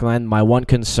the back line. My one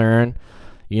concern,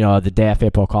 the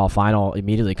DFA Pokal final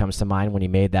immediately comes to mind when he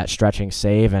made that stretching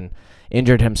save and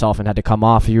injured himself and had to come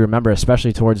off. You remember,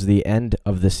 especially towards the end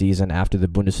of the season after the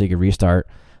Bundesliga restart,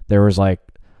 there was a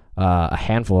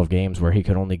handful of games where he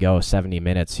could only go 70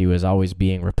 minutes. He was always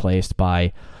being replaced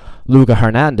by Luca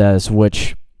Hernandez,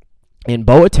 which in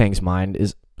Boateng's mind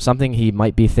is something he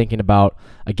might be thinking about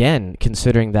again,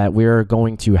 considering that we're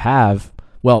going to have,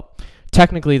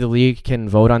 technically the league can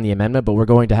vote on the amendment, but we're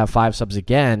going to have 5 subs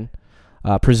again,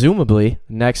 presumably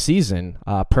next season,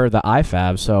 per the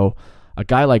IFAB. So a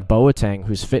guy like Boateng,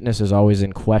 whose fitness is always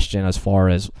in question as far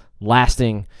as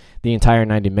lasting the entire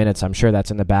 90 minutes, I'm sure that's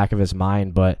in the back of his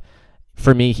mind, but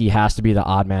for me, he has to be the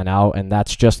odd man out, and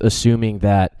that's just assuming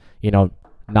that,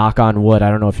 knock on wood,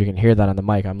 I don't know if you can hear that on the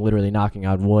mic, I'm literally knocking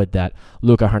on wood, that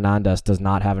Luca Hernandez does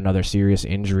not have another serious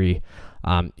injury.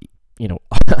 At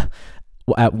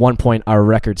one point, our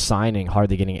record signing,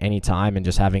 hardly getting any time and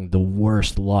just having the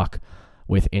worst luck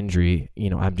with injury.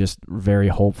 I'm just very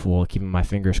hopeful, keeping my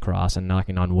fingers crossed and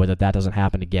knocking on wood that doesn't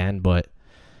happen again, but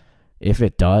if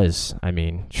it does,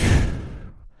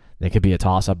 there could be a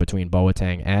toss-up between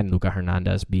Boateng and Luca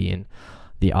Hernandez being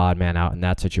the odd man out in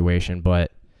that situation.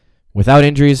 But without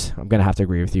injuries, I'm going to have to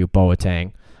agree with you,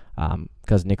 Boateng,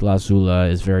 because Niklas Zula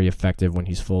is very effective when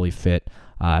he's fully fit,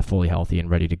 fully healthy,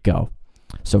 and ready to go.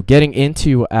 So getting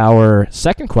into our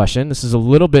second question, this is a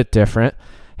little bit different,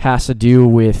 has to do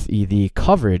with the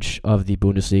coverage of the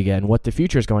Bundesliga and what the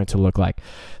future is going to look like.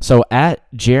 So at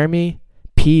Jeremy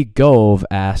P. Gove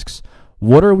asks,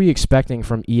 what are we expecting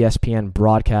from ESPN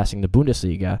broadcasting the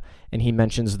Bundesliga? And he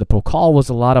mentions the Pokal was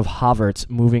a lot of Havertz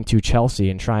moving to Chelsea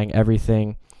and trying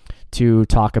everything to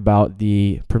talk about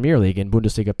the Premier League and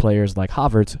Bundesliga players like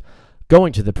Havertz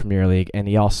going to the Premier League. And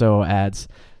he also adds,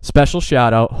 special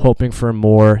shout out, hoping for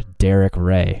more Derek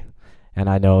Ray. And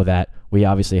I know that we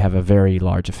obviously have a very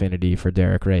large affinity for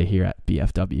Derek Ray here at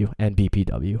BFW and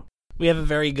BPW. We have a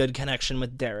very good connection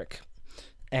with Derek.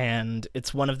 And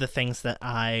it's one of the things that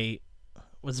I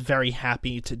was very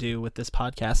happy to do with this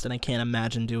podcast, and I can't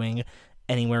imagine doing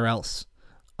anywhere else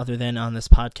other than on this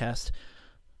podcast.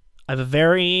 I have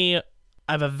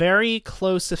a very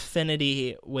close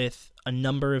affinity with a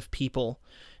number of people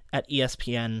at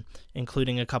ESPN,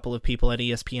 including a couple of people at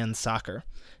ESPN Soccer.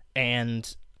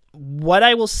 And what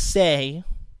I will say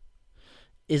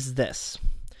is this.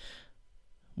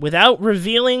 Without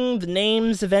revealing the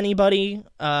names of anybody,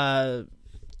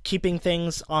 keeping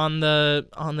things on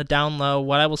the down low,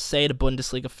 what I will say to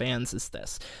Bundesliga fans is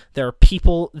this. There are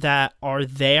people that are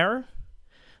there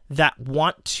that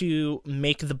want to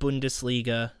make the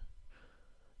Bundesliga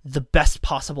the best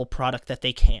possible product that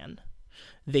they can.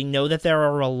 They know that there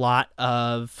are a lot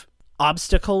of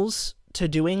obstacles to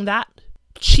doing that,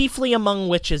 chiefly among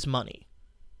which is money,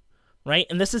 right?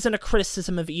 And this isn't a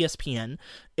criticism of ESPN.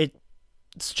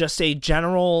 It's just a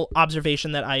general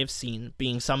observation that I have seen,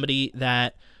 being somebody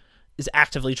that is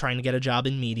actively trying to get a job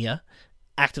in media,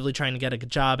 actively trying to get a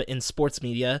job in sports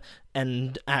media,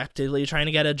 and actively trying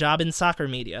to get a job in soccer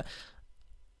media.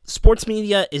 Sports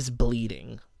media is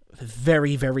bleeding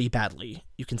very, very badly.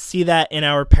 You can see that in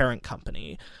our parent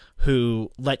company, who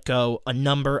let go a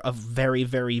number of very,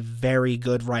 very, very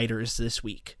good writers this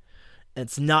week.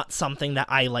 It's not something that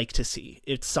I like to see.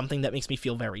 It's something that makes me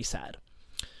feel very sad.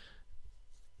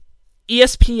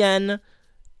 ESPN,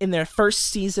 in their first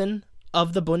season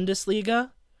of the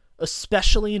Bundesliga,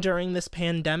 especially during this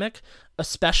pandemic,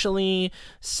 especially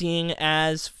seeing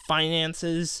as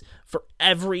finances for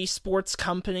every sports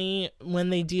company when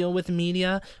they deal with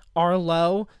media are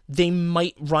low, they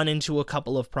might run into a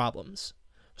couple of problems.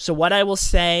 So what I will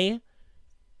say,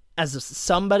 as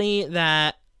somebody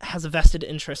that has a vested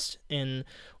interest in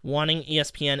wanting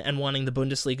ESPN and wanting the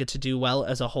Bundesliga to do well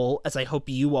as a whole, as I hope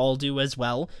you all do as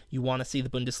well. You want to see the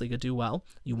Bundesliga do well.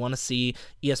 You want to see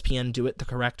ESPN do it the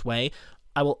correct way.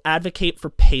 I will advocate for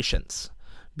patience,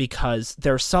 because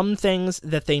there are some things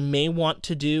that they may want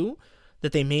to do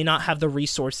that they may not have the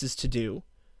resources to do,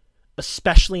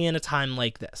 especially in a time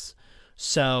like this.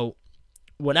 So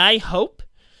what I hope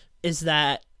is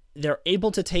that they're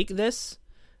able to take this,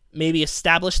 maybe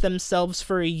establish themselves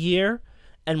for a year,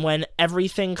 And when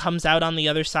everything comes out on the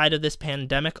other side of this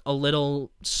pandemic a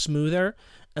little smoother,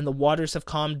 and the waters have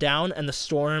calmed down, and the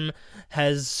storm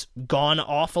has gone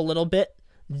off a little bit,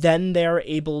 then they're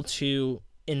able to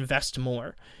invest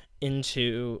more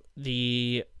into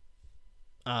the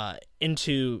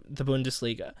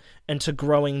Bundesliga, and to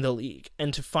growing the league,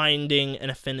 and to finding an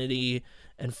affinity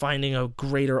and finding a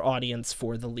greater audience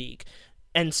for the league.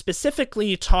 And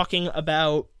specifically talking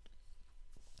about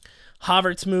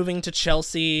Havertz moving to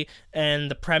Chelsea and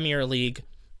the Premier League,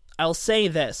 I'll say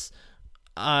this.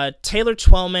 Taylor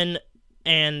Twellman,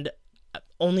 and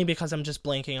only because I'm just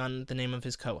blanking on the name of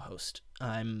his co-host.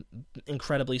 I'm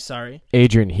incredibly sorry.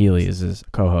 Adrian Healy is his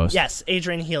co-host. Yes,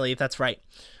 Adrian Healy, that's right.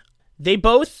 They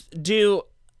both do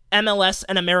MLS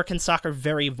and American soccer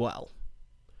very well,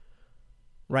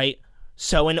 right?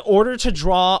 So in order to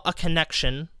draw a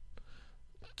connection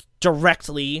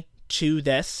directly to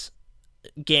this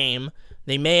game,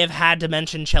 they may have had to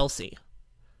mention Chelsea,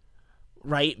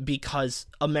 right? Because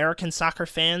American soccer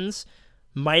fans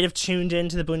might have tuned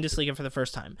into the Bundesliga for the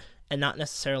first time and not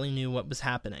necessarily knew what was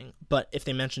happening. But if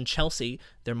they mention Chelsea,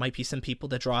 there might be some people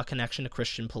that draw a connection to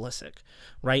Christian Pulisic,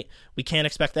 right? We can't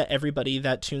expect that everybody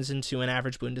that tunes into an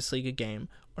average Bundesliga game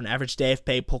or an average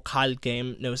DFB Pokal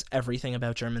game knows everything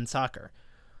about German soccer.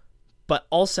 But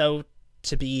also,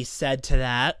 to be said to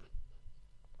that,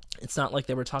 it's not like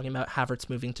they were talking about Havertz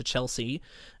moving to Chelsea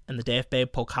and the DFB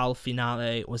Pokal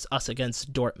finale was us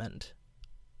against Dortmund.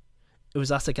 It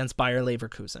was us against Bayer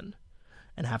Leverkusen.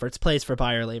 And Havertz plays for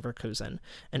Bayer Leverkusen.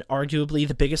 And arguably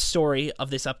the biggest story of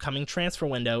this upcoming transfer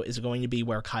window is going to be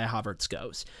where Kai Havertz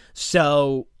goes.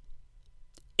 So,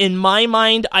 in my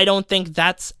mind, I don't think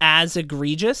that's as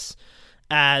egregious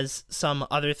as some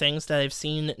other things that I've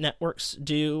seen networks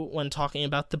do when talking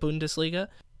about the Bundesliga.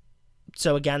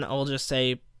 So again, I'll just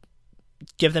say,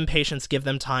 give them patience, give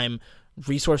them time.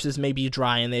 Resources may be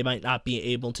dry and they might not be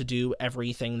able to do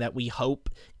everything that we hope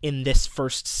in this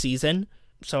first season.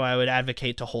 So I would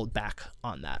advocate to hold back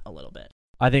on that a little bit.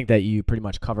 I think that you pretty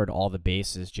much covered all the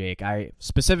bases, Jake. I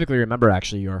specifically remember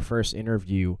actually your first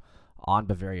interview on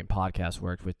Bavarian Podcast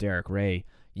worked with Derek Ray.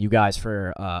 You guys,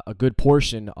 for a good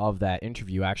portion of that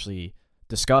interview, actually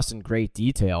discussed in great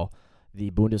detail the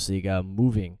Bundesliga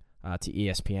moving to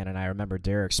ESPN. And I remember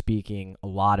Derek speaking a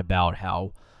lot about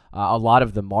how a lot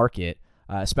of the market,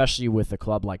 especially with a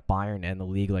club like Bayern and the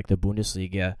league like the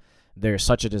Bundesliga, there's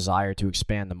such a desire to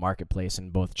expand the marketplace in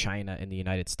both China and the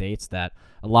United States that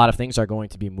a lot of things are going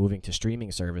to be moving to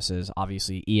streaming services.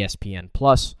 Obviously, ESPN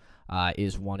Plus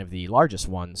is one of the largest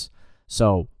ones.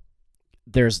 So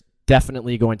there's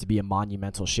definitely going to be a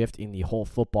monumental shift in the whole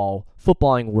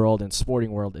footballing world and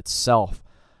sporting world itself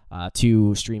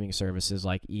to streaming services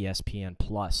like ESPN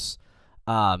Plus.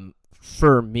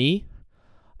 For me,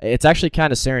 it's actually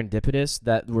kind of serendipitous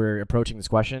that we're approaching this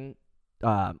question.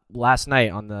 Last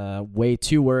night on the way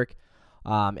to work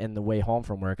and the way home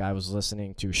from work, I was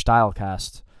listening to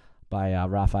Stylecast by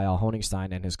Raphael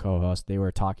Honigstein and his co-host. They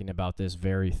were talking about this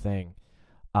very thing,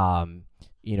 broaching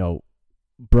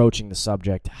the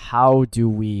subject. How do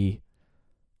we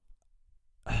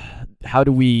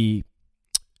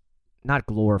not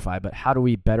glorify, but how do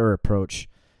we better approach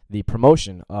the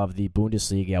promotion of the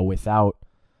Bundesliga without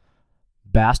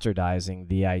bastardizing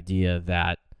the idea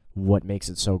that what makes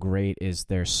it so great is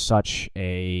there's such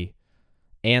a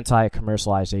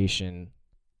anti-commercialization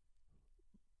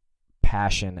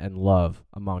passion and love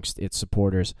amongst its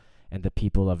supporters and the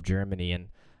people of Germany. And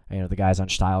the guys on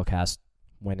Stylecast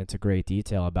went into great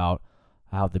detail about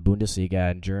how the Bundesliga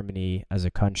and Germany as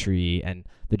a country and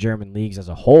the German leagues as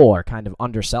a whole are kind of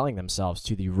underselling themselves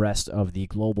to the rest of the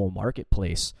global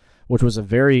marketplace, which was a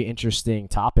very interesting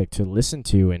topic to listen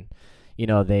to. And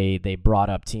they brought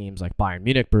up teams like Bayern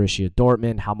Munich, Borussia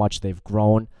Dortmund, how much they've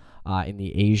grown in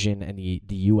the Asian and the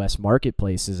U.S.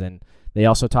 marketplaces. And they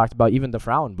also talked about even the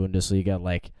Frauen Bundesliga,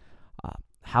 like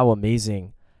how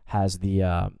amazing has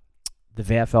the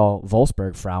VfL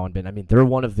Wolfsburg Frauen been. I mean, they're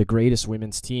one of the greatest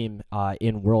women's team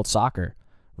in world soccer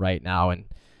right now. And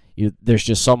there's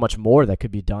just so much more that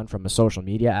could be done from a social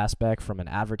media aspect, from an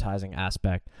advertising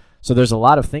aspect. So there's a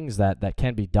lot of things that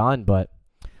can be done, but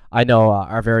I know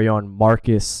our very own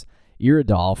Marcus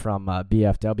Iredal from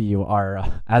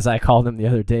BFW, as I called him the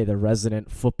other day, the resident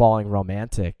footballing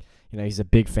romantic. He's a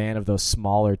big fan of those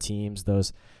smaller teams,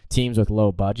 those teams with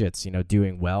low budgets,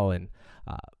 doing well, and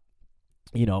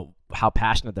how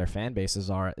passionate their fan bases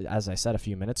are. As I said a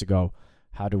few minutes ago,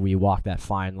 how do we walk that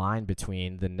fine line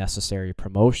between the necessary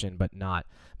promotion but not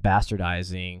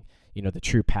bastardizing, the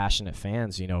true passionate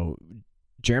fans?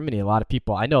 Germany, a lot of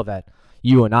people, I know that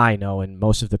you and I know, and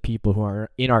most of the people who are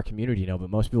in our community know,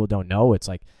 but most people don't know. It's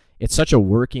like it's such a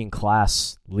working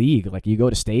class league. Like, you go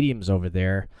to stadiums over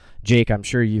there. Jake, I'm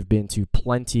sure you've been to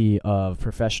plenty of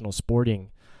professional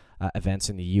sporting events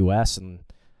in the U.S., and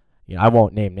I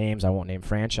won't name names, I won't name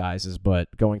franchises,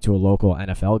 but going to a local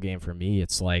NFL game for me,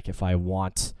 it's like if I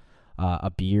want a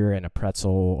beer and a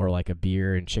pretzel, or like a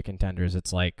beer and chicken tenders,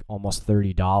 it's like almost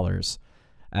 $30.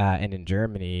 And in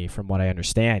Germany, from what I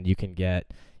understand, you can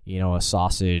get a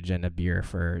sausage and a beer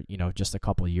for just a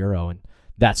couple of euro, and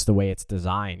that's the way it's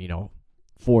designed,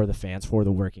 for the fans, for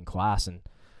the working class. And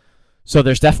so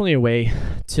there's definitely a way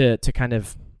to kind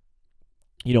of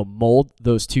mold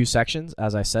those two sections,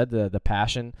 as I said, the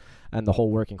passion and the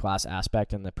whole working class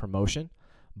aspect and the promotion.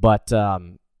 But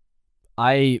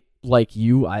I, like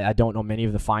you, I don't know many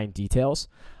of the fine details.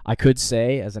 I could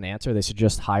say as an answer, they should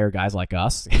just hire guys like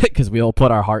us, because we all put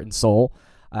our heart and soul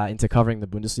into covering the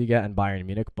Bundesliga and Bayern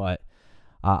Munich. But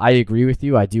I agree with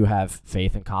you. I do have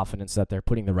faith and confidence that they're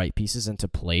putting the right pieces into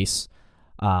place,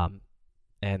 and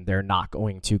they're not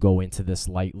going to go into this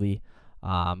lightly.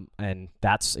 And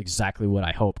that's exactly what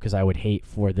I hope, because I would hate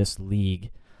for this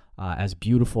league, as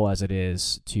beautiful as it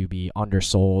is, to be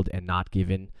undersold and not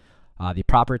given the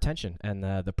proper attention and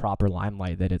the proper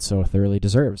limelight that it so thoroughly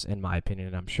deserves, in my opinion.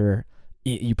 And I'm sure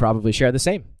you probably share the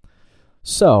same.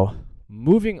 So,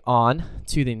 moving on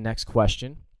to the next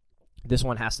question. This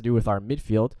one has to do with our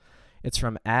midfield. It's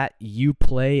from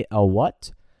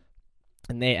 @YouPlayAWhat,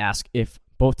 and they ask, if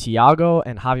both Thiago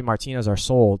and Javi Martinez are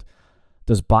sold,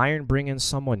 does Bayern bring in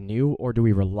someone new, or do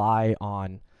we rely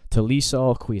on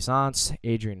Tolisso, Cuisance,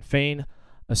 Adrian Fein,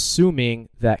 assuming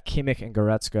that Kimmich and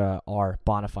Goretzka are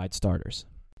bona fide starters?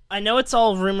 I know it's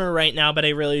all rumor right now, but I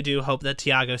really do hope that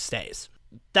Thiago stays.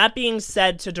 That being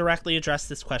said, to directly address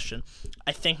this question,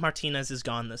 I think Martinez is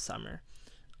gone this summer.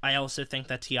 I also think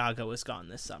that Thiago is gone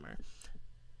this summer.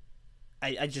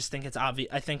 I just think it's obvious.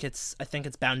 I think it's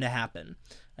bound to happen.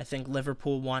 I think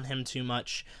Liverpool want him too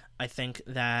much. I think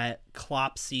that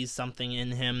Klopp sees something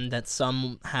in him that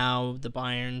somehow the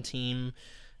Bayern team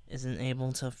isn't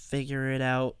able to figure it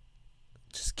out.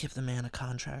 Just give the man a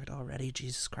contract already,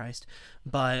 Jesus Christ.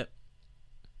 But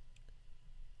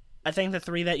I think the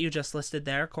three that you just listed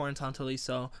there, Corentin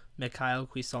Tolisso, Mikhail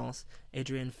Cuisance,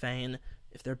 Adrian Fein,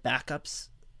 if they're backups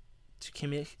to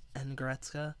Kimmich and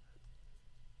Goretzka,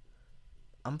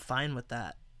 I'm fine with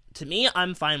that. To me,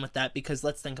 I'm fine with that, because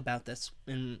let's think about this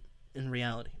in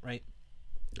reality, right?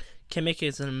 Kimmich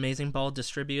is an amazing ball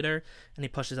distributor, and he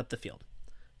pushes up the field.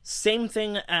 Same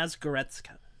thing as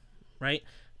Goretzka, right?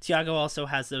 Thiago also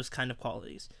has those kind of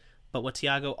qualities. But what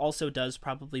Thiago also does,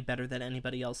 probably better than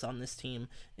anybody else on this team,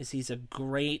 is he's a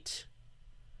great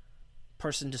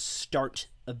person to start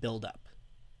a build-up.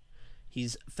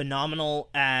 He's phenomenal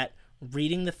at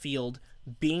reading the field,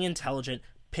 being intelligent,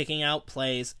 picking out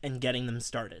plays, and getting them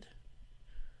started.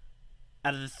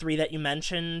 Out of the three that you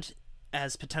mentioned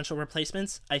as potential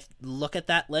replacements, I look at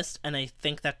that list and I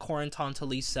think that Corentin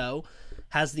Tolisso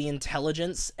has the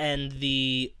intelligence and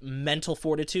the mental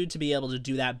fortitude to be able to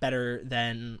do that better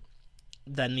than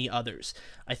the others.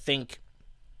 I think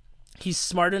he's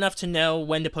smart enough to know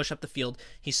when to push up the field.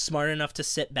 He's smart enough to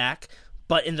sit back.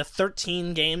 But in the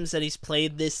 13 games that he's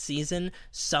played this season,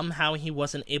 somehow he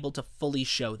wasn't able to fully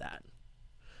show that.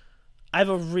 I've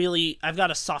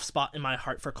got a soft spot in my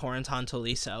heart for Corentin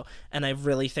Tolisso, and I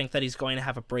really think that he's going to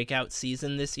have a breakout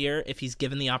season this year if he's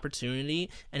given the opportunity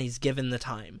and he's given the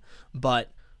time.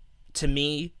 But to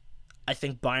me, I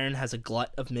think Bayern has a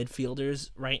glut of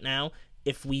midfielders right now.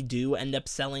 If we do end up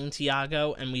selling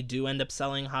Thiago and we do end up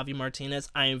selling Javi Martinez,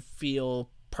 I feel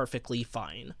perfectly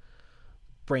fine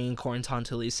bringing Corentin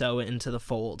Tolisso into the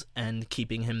fold and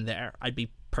keeping him there. I'd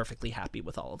be perfectly happy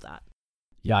with all of that.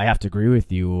 Yeah, I have to agree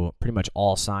with you. Pretty much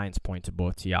all signs point to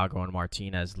both Thiago and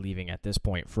Martinez leaving at this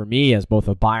point. For me, as both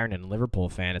a Bayern and Liverpool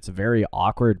fan, it's a very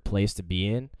awkward place to be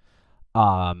in.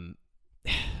 I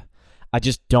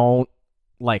just don't,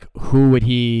 who would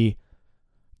he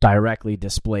directly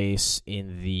displace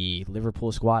in the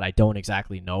Liverpool squad? I don't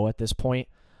exactly know at this point.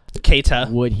 Keita.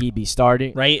 Would he be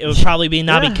starting? Right? It would probably be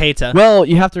Naby Keita. Well,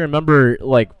 you have to remember,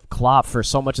 Klopp for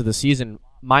so much of the season,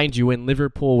 mind you, when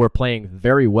Liverpool were playing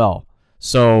very well.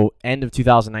 So, end of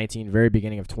 2019, very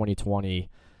beginning of 2020,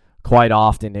 quite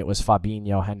often it was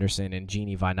Fabinho, Henderson, and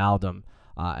Gini Wijnaldum,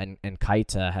 and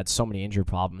Keita had so many injury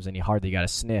problems, and he hardly got a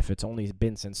sniff. It's only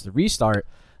been since the restart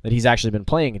that he's actually been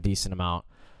playing a decent amount.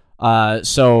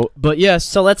 But yes.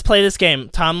 So let's play this game.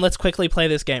 Tom, let's quickly play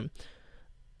this game.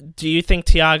 Do you think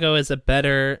Thiago is a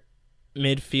better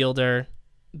midfielder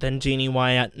than Gini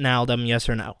Wijnaldum, yes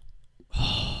or no?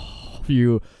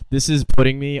 This is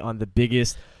putting me on the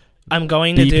biggest... I'm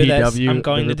going to do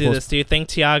this. Do you think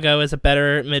Thiago is a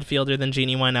better midfielder than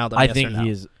Gini Wijnaldum? I yes think or no? he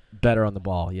is. better on the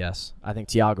ball, yes. I think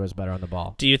Thiago is better on the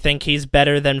ball. Do you think he's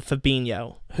better than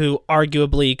Fabinho, who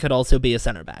arguably could also be a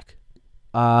center back?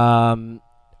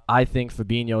 I think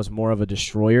Fabinho is more of a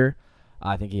destroyer.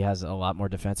 I think he has a lot more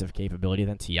defensive capability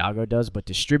than Thiago does, but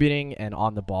distributing and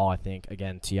on the ball, I think,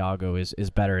 again, Thiago is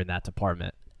better in that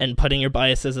department. And putting your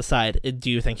biases aside, do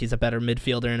you think he's a better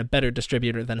midfielder and a better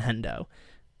distributor than Hendo?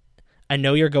 I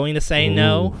know you're going to say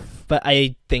no, but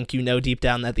I think you know deep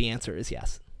down that the answer is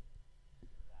yes.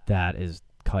 That is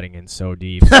cutting in so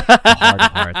deep. The heart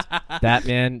of hearts.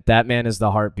 That man is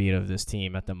the heartbeat of this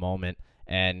team at the moment.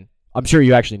 And I'm sure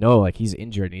you actually know, like, he's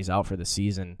injured and he's out for the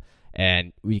season,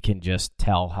 and we can just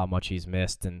tell how much he's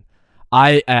missed. And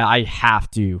I have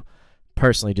to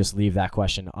personally just leave that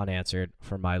question unanswered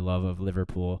for my love of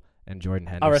Liverpool and Jordan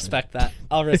Henderson.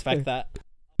 I'll respect that.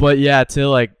 But yeah, to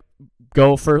like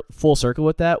go for full circle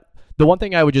with that, the one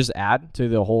thing I would just add to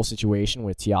the whole situation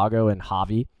with Thiago and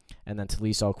Javi, and then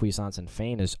Tolisso, Cuisance, and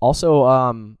Fein is also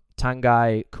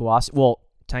Tanguy Kouassi. Well,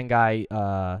 Tanguy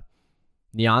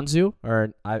Nianzou,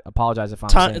 or I apologize if I'm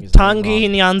saying his name wrong. Tanguy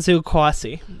Nianzou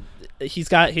Kouassi. He's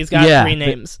got 3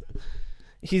 names.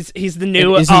 He's the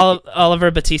new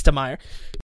Oliver Batista Meyer.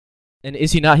 And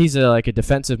is he not? He's a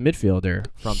defensive midfielder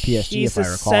from PSG, if I recall correctly. He's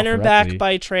a center back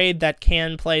by trade that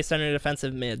can play center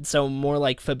defensive mid, so more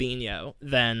like Fabinho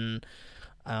than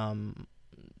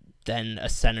a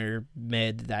center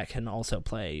mid that can also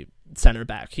play center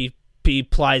back. He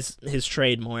plies his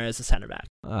trade more as a center back.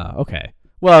 Okay.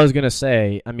 Well, I was going to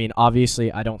say, I mean,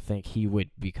 obviously, I don't think he would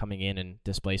be coming in and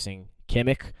displacing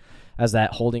Kimmich as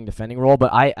that holding defending role,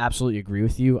 but I absolutely agree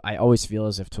with you. I always feel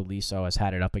as if Tolisso has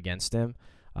had it up against him,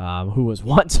 who was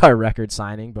once our record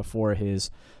signing before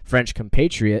his French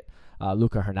compatriot,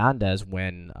 Luca Hernandez,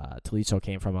 when Tolisso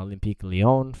came from Olympique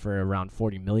Lyon for around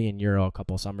 40 million euro a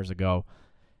couple summers ago.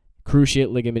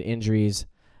 Cruciate ligament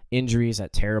injuries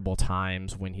at terrible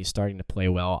times when he's starting to play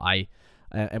well. I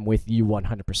am with you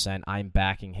 100%. I'm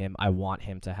backing him. I want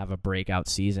him to have a breakout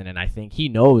season, and I think he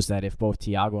knows that if both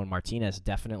Thiago and Martinez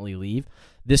definitely leave,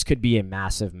 this could be a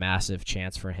massive, massive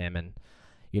chance for him. And,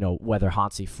 you know, whether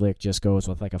Hansi Flick just goes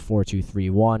with like a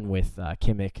 4-2-3-1 with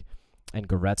Kimmich and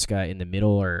Goretzka in the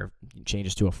middle, or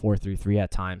changes to a 4-3-3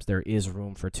 at times, there is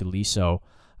room for Tolisso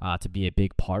to be a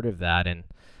big part of that. And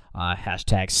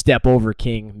hashtag step over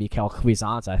king Mikel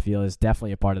Cuisance, I feel, is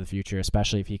definitely a part of the future,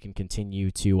 especially if he can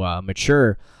continue to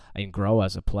mature and grow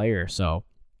as a player. So,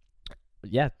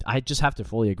 yeah, I just have to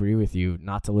fully agree with you,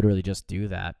 not to literally just do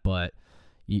that, but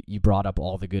you brought up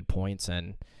all the good points,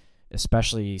 and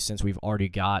especially since we've already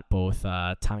got both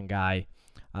Tanguy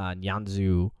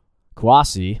Nianzou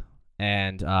Kouassi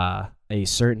and a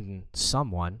certain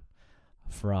someone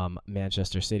from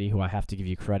Manchester City, who I have to give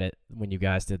you credit, when you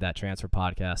guys did that transfer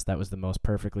podcast, that was the most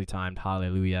perfectly timed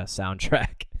Hallelujah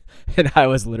soundtrack. And I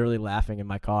was literally laughing in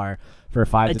my car for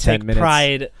 5 to 10 minutes.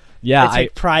 I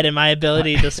take pride in my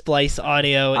ability to splice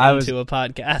audio into a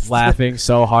podcast. Laughing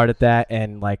so hard at that,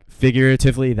 and like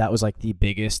figuratively, that was like the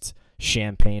biggest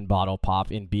champagne bottle pop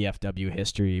in BFW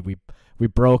history. We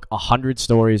broke 100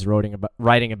 stories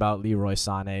writing about Leroy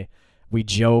Sané. We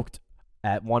joked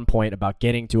at one point about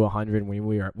getting to 100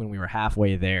 when we were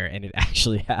halfway there, and it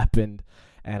actually happened.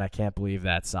 And I can't believe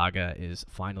that saga is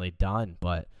finally done.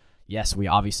 But yes, we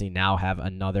obviously now have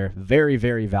another very,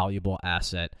 very valuable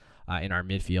asset in our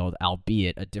midfield,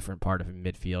 albeit a different part of the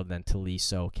midfield than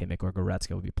Tolisso, Kimmich, or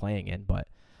Goretzka will be playing in. But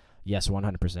yes,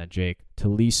 100% Jake.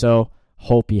 Tolisso,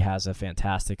 hope he has a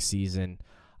fantastic season.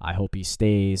 I hope he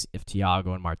stays if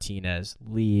Thiago and Martinez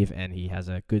leave, and he has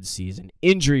a good season,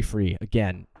 injury-free.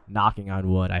 Again, knocking on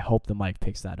wood. I hope the mic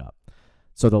picks that up.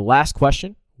 So the last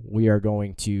question we are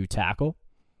going to tackle,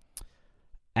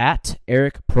 at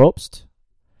Eric Probst,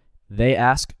 they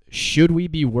ask, should we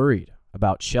be worried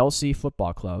about Chelsea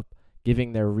Football Club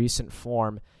giving their recent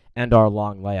form and our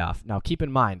long layoff? Now, keep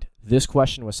in mind, this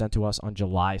question was sent to us on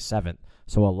July 7th,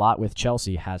 so a lot with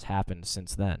Chelsea has happened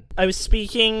since then. I was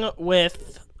speaking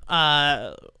with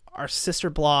our sister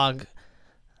blog,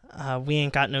 We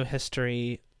Ain't Got No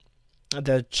History,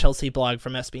 the Chelsea blog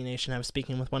from SB Nation. I was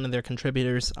speaking with one of their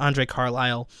contributors, Andre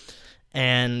Carlisle,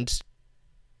 and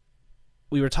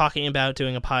we were talking about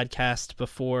doing a podcast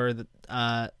before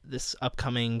this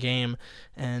upcoming game,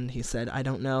 and he said, I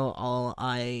don't know, all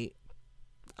I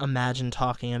imagine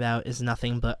talking about is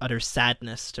nothing but utter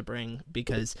sadness to bring,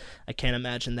 because I can't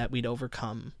imagine that we'd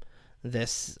overcome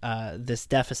this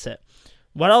deficit.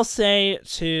 What I'll say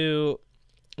to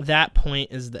that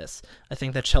point is this. I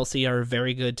think that Chelsea are a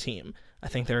very good team. I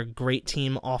think they're a great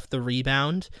team off the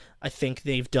rebound. I think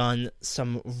they've done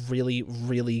some really,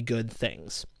 really good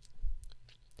things.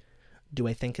 Do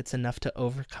I think it's enough to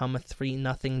overcome a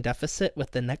 3-0 deficit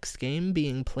with the next game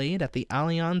being played at the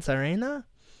Allianz Arena?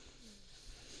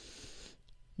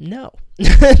 No.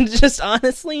 Just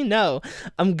honestly, no.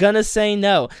 I'm going to say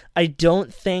no. I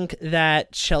don't think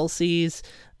that Chelsea's...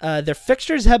 their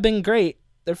fixtures have been great.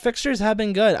 Their fixtures have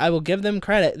been good. I will give them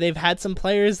credit. They've had some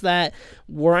players that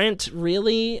weren't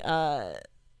really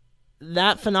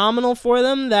that phenomenal for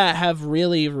them that have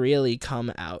really, really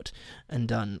come out and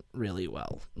done really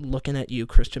well. Looking at you,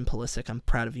 Christian Pulisic, I'm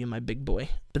proud of you, my big boy.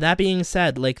 But that being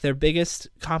said, like, their biggest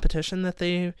competition that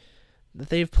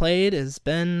they've played has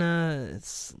been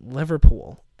it's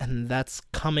Liverpool, and that's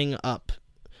coming up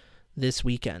this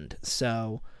weekend.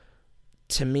 So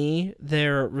to me,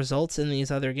 their results in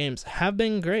these other games have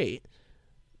been great,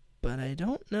 but I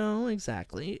don't know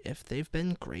exactly if they've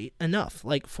been great enough.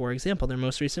 Like, for example, their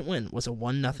most recent win was a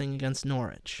 1-0 against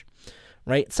Norwich.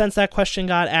 Right? Since that question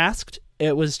got asked,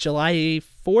 it was July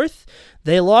 4th.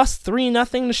 They lost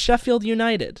 3-0 to Sheffield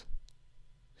United.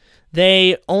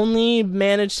 They only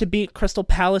managed to beat Crystal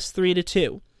Palace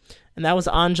 3-2, and that was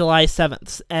on July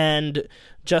 7th. And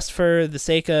just for the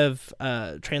sake of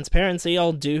transparency,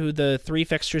 I'll do the 3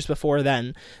 fixtures before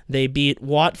then. They beat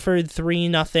Watford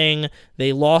 3-0,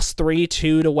 they lost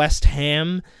 3-2 to West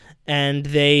Ham, and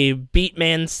they beat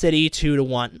Man City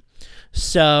 2-1.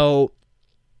 So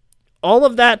all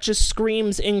of that just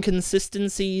screams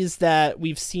inconsistencies that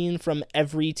we've seen from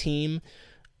every team,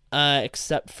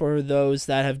 except for those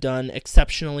that have done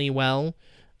exceptionally well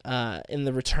in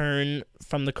the return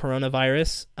from the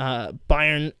coronavirus.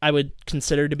 Bayern, I would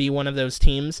consider to be one of those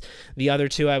teams. The other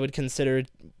two I would consider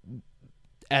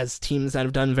as teams that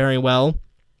have done very well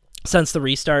since the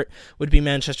restart would be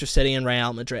Manchester City and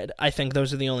Real Madrid. I think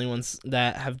those are the only ones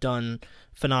that have done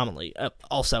phenomenally.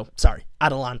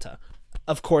 Atalanta.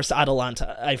 Of course,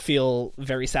 Atalanta. I feel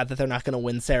very sad that they're not going to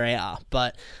win Serie A,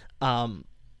 but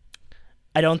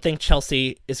I don't think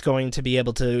Chelsea is going to be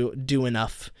able to do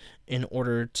enough in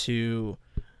order to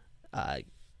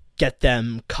get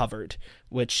them covered,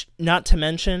 which, not to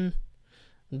mention,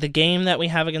 the game that we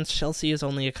have against Chelsea is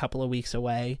only a couple of weeks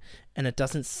away, and it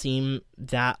doesn't seem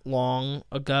that long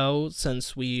ago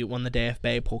since we won the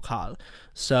DFB Pokal.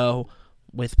 So,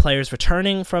 with players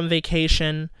returning from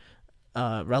vacation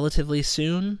relatively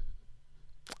soon,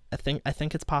 I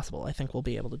think it's possible. I think we'll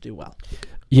be able to do well.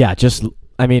 Yeah,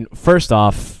 first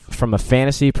off, from a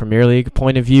fantasy Premier League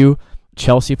point of view,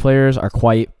 Chelsea players are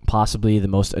quite possibly the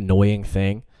most annoying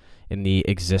thing in the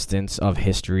existence of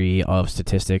history of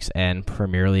statistics and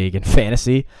Premier League and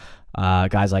fantasy.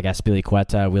 Guys like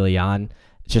Azpilicueta, Willian,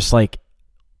 just like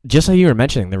you were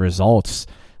mentioning, the results,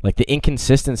 like the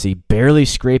inconsistency, barely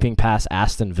scraping past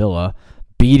Aston Villa,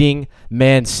 beating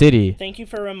Man City. Thank you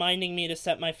for reminding me to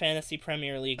set my fantasy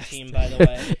Premier League team, by the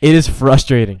way. It is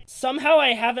frustrating. Somehow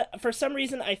I haven't, for some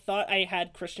reason I thought I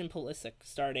had Christian Pulisic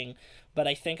starting, but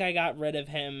I think I got rid of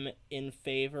him in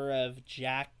favor of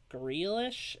Jack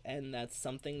Grealish, and that's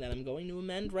something that I'm going to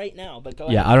amend right now. But go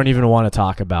ahead. Yeah, I don't even want to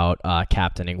talk about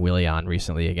captaining Willian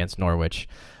recently against Norwich.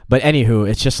 But anywho,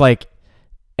 it's just like,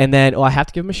 and then I have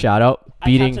to give him a shout out.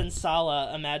 I captained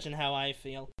Salah. Imagine how I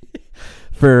feel.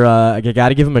 I got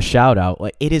to give him a shout out.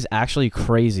 Like, it is actually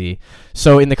crazy.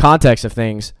 So in the context of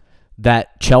things,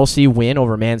 that Chelsea win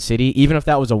over Man City, even if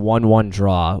that was a 1-1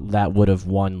 draw, that would have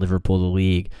won Liverpool the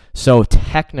league. So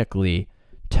technically,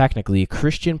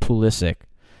 Christian Pulisic,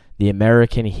 the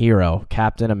American hero,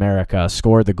 Captain America,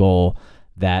 scored the goal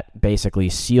that basically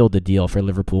sealed the deal for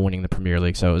Liverpool winning the Premier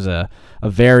League. So it was a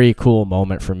very cool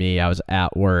moment for me. I was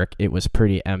at work. It was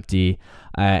pretty empty.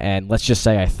 And let's just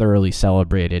say I thoroughly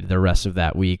celebrated the rest of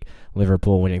that week,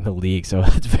 Liverpool winning the league. So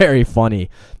it's very funny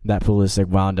that Pulisic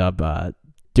wound up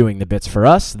doing the bits for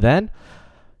us, then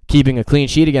keeping a clean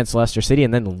sheet against Leicester City,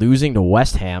 and then losing to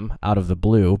West Ham out of the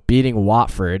blue, beating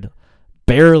Watford,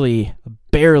 barely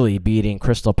beating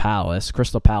Crystal Palace.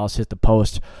 Crystal Palace hit the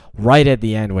post right at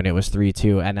the end when it was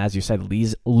 3-2, and as you said,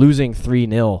 losing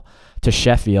 3-0 to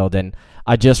Sheffield. And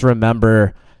I just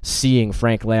remember seeing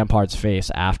Frank Lampard's face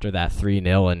after that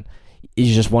 3-0, and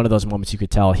it's just one of those moments you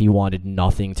could tell he wanted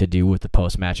nothing to do with the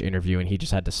post-match interview, and he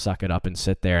just had to suck it up and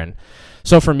sit there. And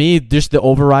so for me, just the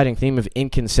overriding theme of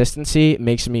inconsistency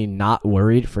makes me not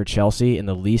worried for Chelsea in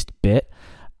the least bit.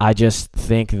 I just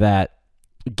think that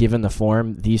given the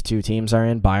form these two teams are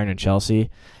in, Bayern and Chelsea,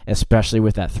 especially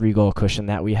with that 3-goal cushion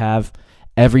that we have,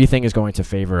 everything is going to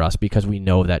favor us because we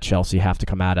know that Chelsea have to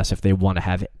come at us if they want to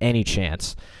have any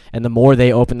chance. And the more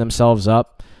they open themselves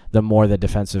up, the more the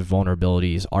defensive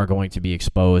vulnerabilities are going to be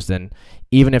exposed. And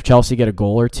even if Chelsea get a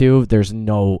goal or two,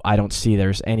 I don't see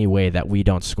there's any way that we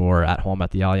don't score at home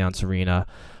at the Allianz Arena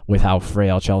with how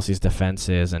frail Chelsea's defense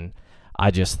is. And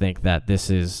I just think that this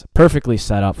is perfectly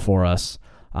set up for us.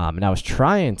 And I was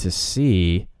trying to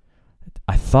see,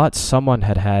 I thought someone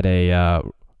had I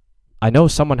know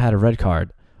someone had a red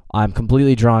card. I'm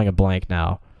completely drawing a blank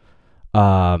now.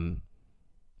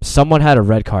 Someone had a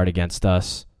red card against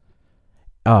us.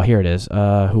 Oh, here it is.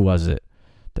 Who was it?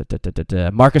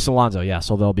 Marcus Alonso. Yeah,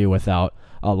 so they'll be without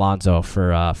Alonso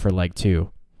for leg 2.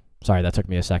 Sorry, that took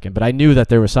me a second. But I knew that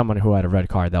there was someone who had a red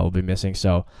card that will be missing,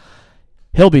 so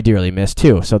he'll be dearly missed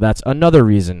too. So that's another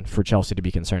reason for Chelsea to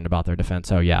be concerned about their defense.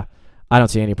 So yeah, I don't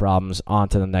see any problems on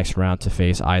to the next round to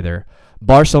face either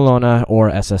Barcelona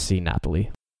or SSC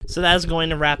Napoli. So that is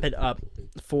going to wrap it up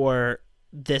for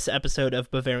this episode of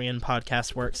Bavarian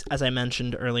Podcast Works. As I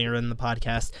mentioned earlier in the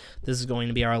podcast, this is going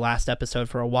to be our last episode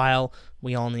for a while.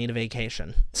 We all need a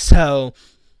vacation. So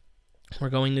we're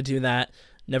going to do that.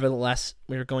 Nevertheless,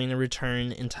 we're going to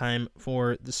return in time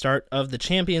for the start of the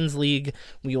Champions League.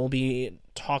 We will be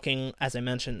talking, as I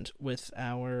mentioned, with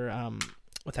our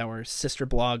sister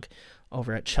blog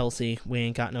over at Chelsea, We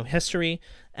Ain't Got No History,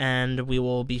 and we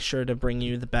will be sure to bring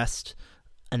you the best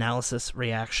analysis,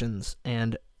 reactions,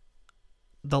 and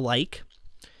the like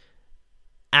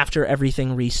after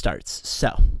everything restarts.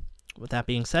 So, with that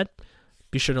being said,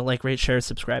 be sure to like, rate, share,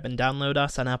 subscribe, and download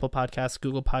us on Apple Podcasts,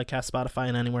 Google Podcasts, Spotify,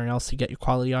 and anywhere else you get your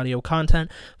quality audio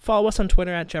content. Follow us on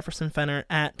Twitter at Jefferson Fenner,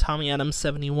 at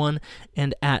TommyAdams71,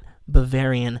 and at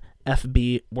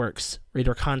BavarianFBWorks. Read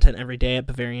our content every day at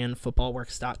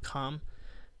BavarianFootballWorks.com.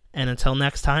 And until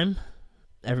next time,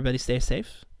 everybody stay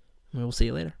safe, and we will see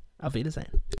you later. Auf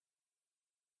Wiedersehen.